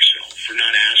kicking myself for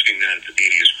not asking that at the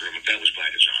media scrum if that was by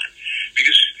design.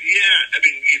 Because,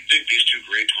 you'd think these two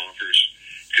great talkers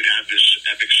could have this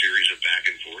epic series of back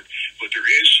and forth, but there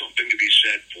is something to be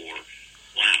said for,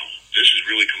 wow, this is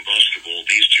really combustible.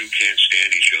 These two can't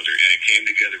stand each other, and it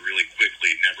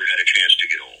chance to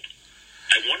get old.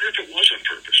 I wonder if it was on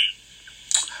purpose.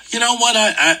 You know what?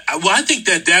 I think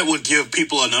that would give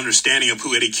people an understanding of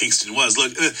who Eddie Kingston was.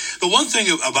 Look, the one thing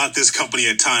about this company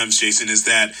at times, Jason, is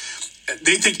that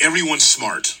they think everyone's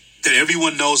smart. That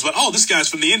everyone knows, but this guy's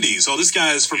from the Indies. Oh, this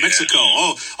guy's from Mexico.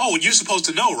 Oh, well, you're supposed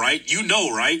to know, right? You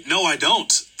know, right? No, I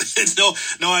don't.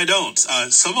 No, I don't.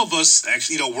 Some of us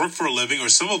actually, work for a living, or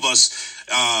some of us,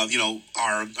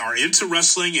 are into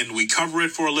wrestling and we cover it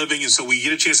for a living, and so we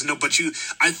get a chance to know. But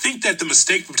I think that the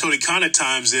mistake from Tony Khan at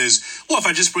times is, well, if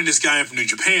I just bring this guy in from New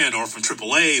Japan or from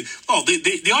AAA,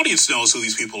 the audience knows who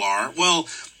these people are. Well,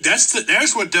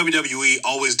 there's what WWE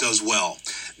always does well.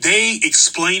 They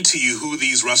explain to you who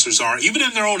these wrestlers are, even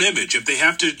in their own image. If they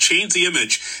have to change the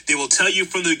image, they will tell you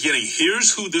from the beginning,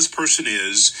 here's who this person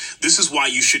is. This is why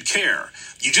you should care.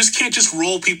 You just can't just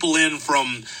roll people in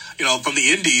from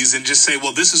the Indies and just say,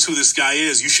 well, this is who this guy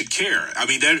is. You should care. I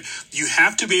mean, you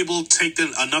have to be able to take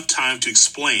enough time to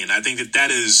explain. I think that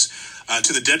is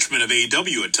to the detriment of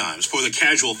AEW at times for the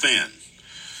casual fan.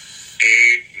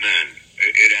 Amen.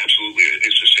 It absolutely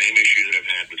is. It's the same issue that I've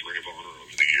had with Ring of Honor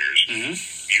over the years. Mm-hmm.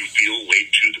 You feel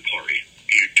late to the party.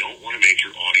 You don't want to make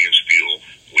your audience feel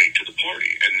late to the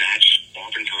party. And that's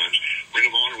oftentimes, Ring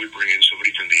of Honor would bring in somebody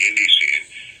from the indie scene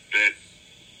that,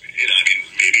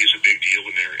 maybe is a big deal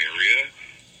in their area,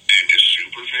 and just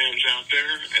super fans out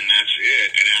there, and that's it,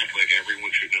 and act like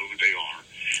everyone should know who they are.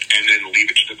 And then leave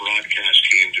it to the broadcast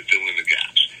team to fill in the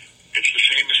gaps. It's the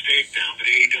same mistake now that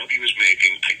AEW is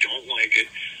making. I don't like it.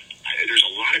 There's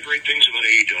a lot of great things about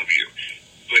AEW,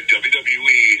 but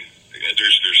WWE,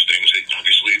 there's things that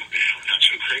obviously not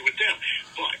so great with them.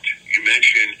 But you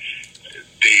mentioned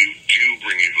they do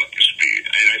bring you up to speed,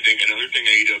 and I think another thing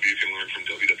AEW can learn from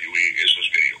WWE is those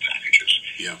video packages.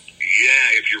 Yeah,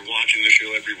 if you're watching the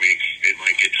show every week, it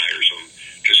might get tiresome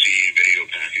to see video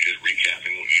packages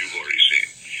recapping what you've already seen.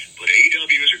 But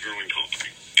AEW is a growing company,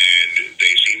 and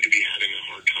they seem to be having a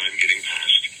hard time getting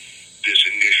past this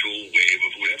initial wave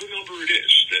of whatever number it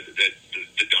is that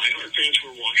the diehard fans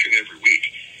who are watching every week,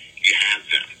 you have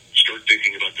them. Start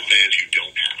thinking about the fans you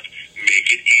don't have. Make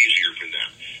it easier for them.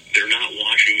 They're not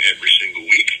watching every single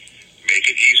week. Make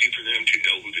it easy for them to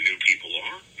know who the new people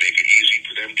are. Make it easy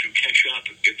for them to catch up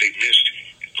if they've missed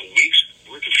a week's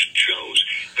worth of shows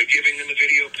by giving them a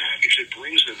video package that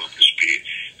brings them up to speed.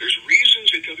 There's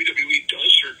reasons that WWE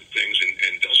does certain things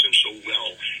and does them so well,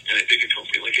 and I think a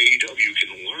company like AEW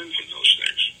can learn from those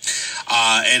things.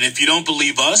 And if you don't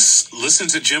believe us, listen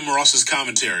to Jim Ross's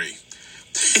commentary.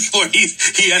 Where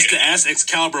he has to ask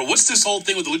Excalibur, what's this whole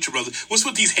thing with the Lucha Brothers? What's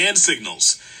with these hand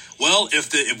signals? Well,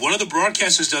 if one of the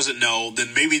broadcasters doesn't know,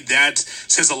 then maybe that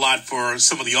says a lot for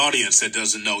some of the audience that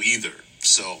doesn't know either.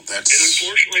 So that's... And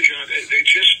unfortunately, John,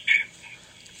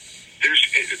 there's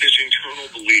this internal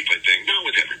belief, I think, not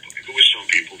with everybody, but with some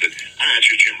people, that it's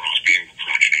just Jim Ross being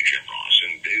crotchety Jim Ross,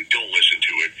 and they don't listen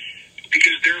to it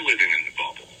because they're living in the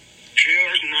bubble.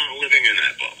 JR's not living in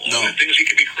that bubble. No. The things he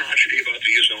can be crotchety about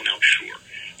the zone out, sure,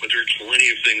 but there are plenty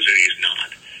of things that he's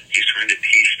not. He's trying to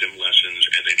teach them lessons,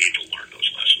 and they need to learn those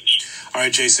lessons. All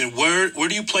right, Jason, where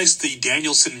do you place the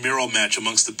Danielson-Miro match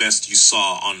amongst the best you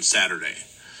saw on Saturday?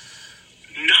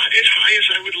 Not as high as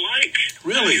I would like.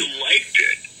 Really? I liked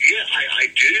it. Yeah,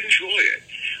 I did enjoy it.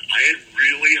 I had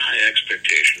really high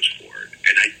expectations for it,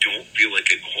 and I don't feel like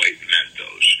it quite met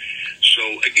those. So,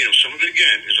 some of it,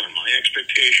 again, is on my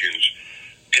expectations,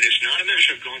 and it's not a match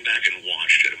I've gone back and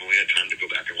watched it. I've only had time to go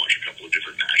back and watch a couple of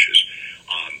different matches.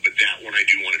 But that one I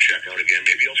do want to check out again.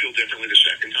 Maybe I'll feel differently the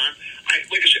second time.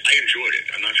 Like I said, I enjoyed it.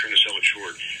 I'm not trying to sell it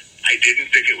short. I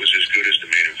didn't think it was as good as the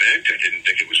main event. I didn't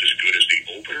think it was as good as the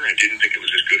opener. I didn't think it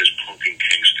was as good as Punk and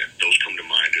Kingston. Those come to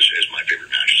mind as my favorite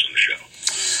matches on the show.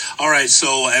 All right,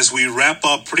 so as we wrap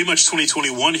up pretty much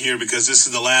 2021 here, because this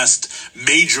is the last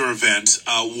major event,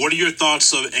 what are your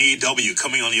thoughts of AEW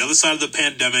coming on the other side of the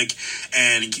pandemic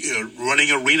and running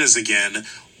arenas again?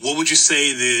 What would you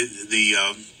say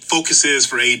the focus is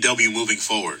for AEW moving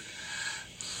forward?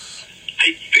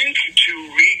 I think to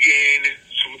regain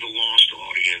some of the lost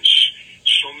audience,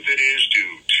 some of it is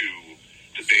due to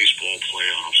the baseball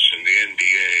playoffs and the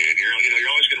NBA, and you're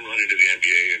always going to run into the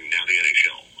NBA and now the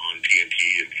NHL on TNT,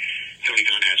 and Tony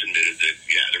Khan has admitted that,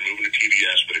 they're moving to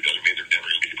TBS, but it doesn't mean they're never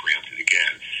going to be preempted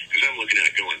again. Because I'm looking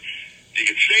at it going, you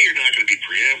can say you're not going to be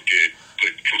preempted,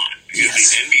 but come on. Yes.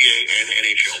 The NBA and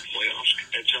NHL playoffs,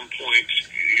 at some point,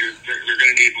 they're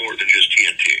going to need more than just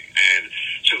TNT. And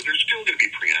so there's still going to be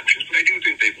preemptions, but I do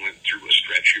think they've went through a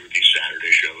stretch here with these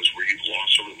Saturday shows where you've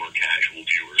lost some of the more casual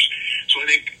viewers. So I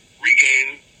think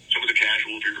regain some of the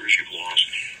casual viewers you've lost,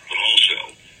 but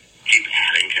also keep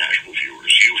adding casual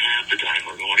viewers. You have the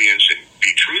diehard audience, and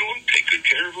be true to them, take good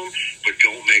care of them, but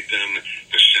don't make them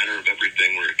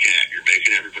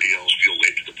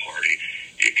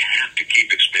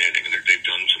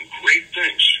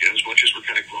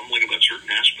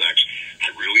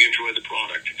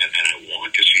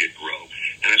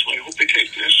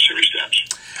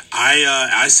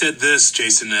I said this,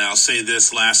 Jason, and I'll say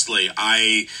this lastly.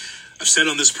 I've said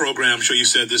on this program, I'm sure you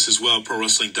said this as well,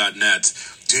 ProWrestling.net,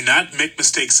 do not make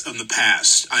mistakes in the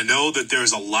past. I know that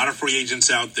there's a lot of free agents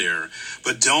out there,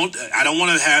 but I don't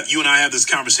want to have you and I have this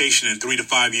conversation in 3 to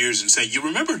 5 years and say, you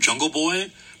remember Jungle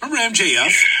Boy? Remember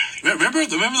MJF? Remember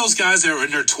those guys that were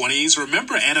in their 20s?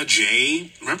 Remember Anna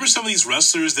Jay? Remember some of these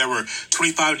wrestlers that were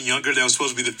 25 and younger that was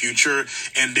supposed to be the future,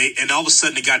 and all of a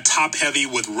sudden they got top heavy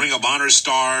with Ring of Honor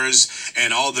stars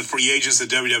and all the free agents that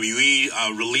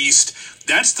WWE released.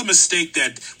 That's the mistake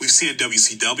that we've seen in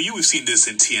WCW. We've seen this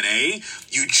in TNA.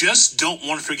 You just don't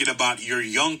want to forget about your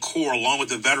young core along with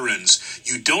the veterans.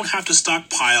 You don't have to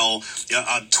stockpile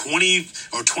 20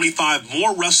 or 25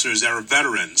 more wrestlers that are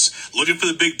veterans looking for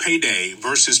the big payday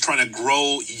versus trying to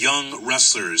grow young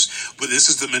wrestlers. But this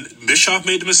is Bischoff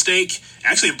made the mistake,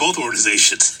 actually in both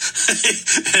organizations,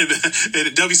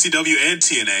 in WCW and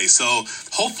TNA. So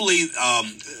hopefully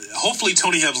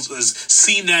Tony has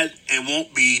seen that and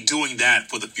won't be doing that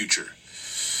for the future.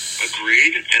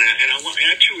 Agreed. And I want to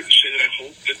add to it and say that I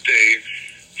hope that they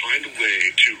find a way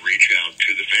to reach out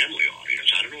to the family audience.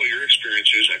 I don't know what your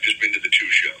experience is. I've just been to the 2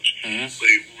 shows. But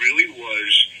it really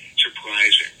was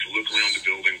surprising to look around the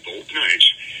building both nights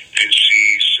and see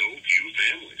so few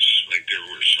families. Like, there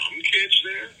were some kids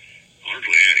there,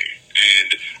 hardly any. And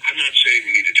I'm not saying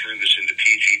you need to turn this into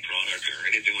PG product or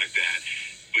anything like that,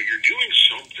 but you're doing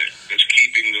something that's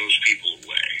keeping those people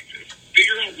away.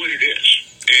 Figure out what it is.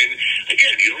 And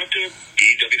again, you don't have to be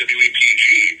WWE PG,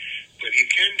 but you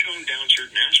can tone down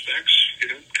certain aspects.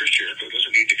 Chris Jericho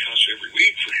doesn't need to cuss every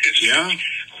week, for instance. Yeah.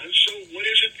 So what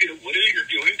is it? What is it you're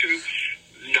doing to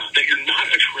that you're not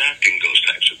attracting those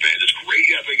types of fans? It's great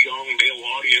you have a young male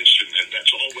audience, and that's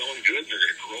all well and good. And they're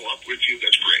going to grow up with you.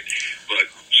 That's great. But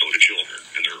so do children,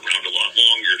 and they're around a lot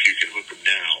longer if you can hook them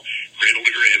now. Cradle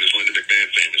to grave, as Linda McMahon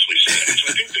famously said.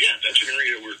 So I think, that's an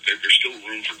area where there's still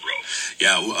room for growth.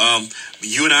 Yeah,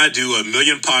 you and I do 1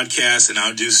 million podcasts, and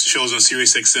I'll do shows on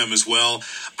Sirius XM as well.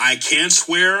 I can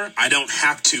swear I don't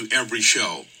have to every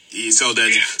show. So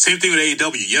same thing with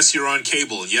AEW. Yes, you're on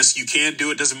cable, and yes, you can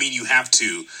do it. Doesn't mean you have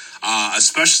to,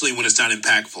 especially when it's not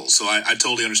impactful. So I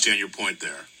totally understand your point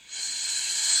there.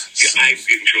 Yeah, I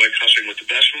enjoy cussing with the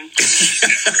best of them.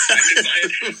 I'm offended by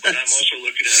it, but I'm also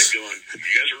looking at it going,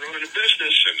 you guys are running a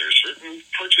business, and there's certain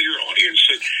parts of your audience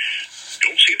that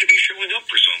don't seem to be showing up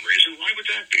for some reason. Why would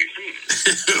that be?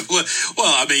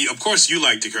 Well, I mean, of course you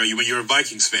like to curse. You're a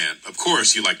Vikings fan. Of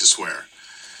course you like to swear.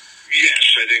 Yes,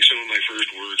 I think some of my first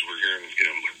words were hearing,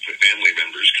 family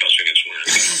members cussing and swearing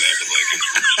about the Vikings.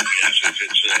 Yes,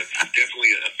 it's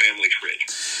definitely a family trait.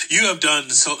 You have done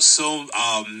so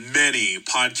many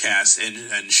podcasts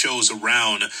and shows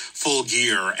around Full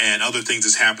Gear and other things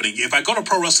that's happening. If I go to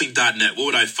ProWrestling.net, what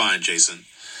would I find, Jason?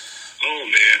 Oh,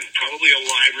 man, probably a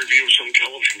live review of some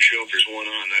television show if there's one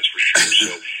on, that's for sure.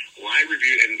 So, live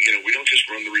review, and, we don't just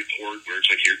run the report where it's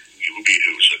like, here, you will be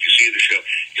who. So, if you see the show,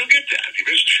 you'll get that. If you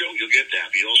miss the show, you'll get that.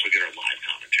 But you also get our live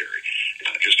commentary.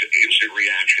 Just an instant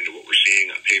reaction to what we're seeing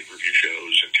on pay-per-view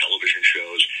shows and television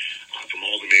shows from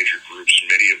all the major groups,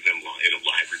 many of them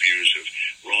live reviews of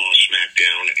Raw,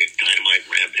 SmackDown, and Dynamite,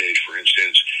 Rampage, for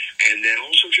instance. And then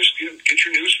also just get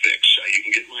your news fix. You can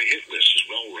get my hit list as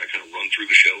well, where I kind of run through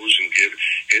the shows and give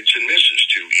hits and misses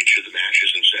to each of the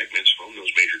matches and segments from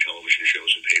those major television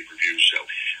shows and pay-per-views. So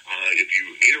if you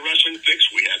need a wrestling fix,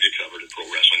 we have you covered at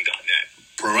ProWrestling.net.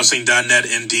 ProWrestling.net,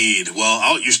 indeed.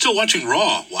 Well, you're still watching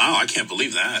Raw. Wow, I can't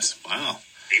believe that. Wow.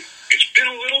 It's been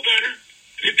a little better.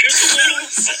 Just a little.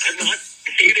 I'm not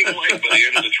hating life by the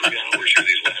end of the 3 hours here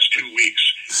these last 2 weeks.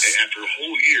 After a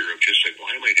whole year of just like,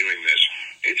 why am I doing this?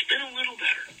 It's been a little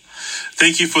better.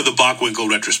 Thank you for the Bockwinkel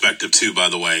retrospective, too, by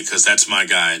the way, because that's my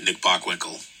guy, Nick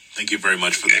Bockwinkel. Thank you very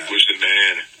much for that. Nick was the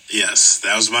man. Yes,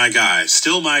 that was my guy.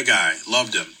 Still my guy.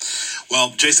 Loved him.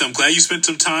 Well, Jason, I'm glad you spent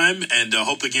some time, and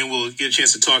hope again we'll get a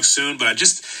chance to talk soon. But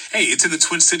hey, it's in the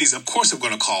Twin Cities. Of course I'm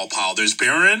going to call, pal. There's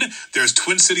Baron. There's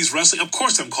Twin Cities Wrestling. Of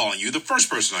course I'm calling you. The first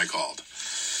person I called.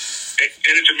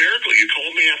 And it's a miracle. You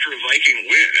called me after a Viking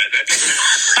win. That doesn't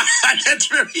happen.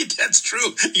 That's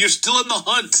true. You're still in the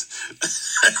hunt.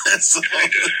 So, sure.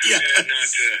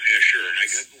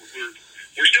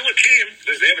 We're still a team.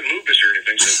 They haven't moved us or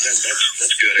anything, so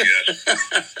that's good, I guess.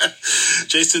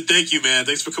 Jason, thank you, man.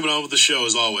 Thanks for coming on with the show,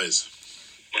 as always.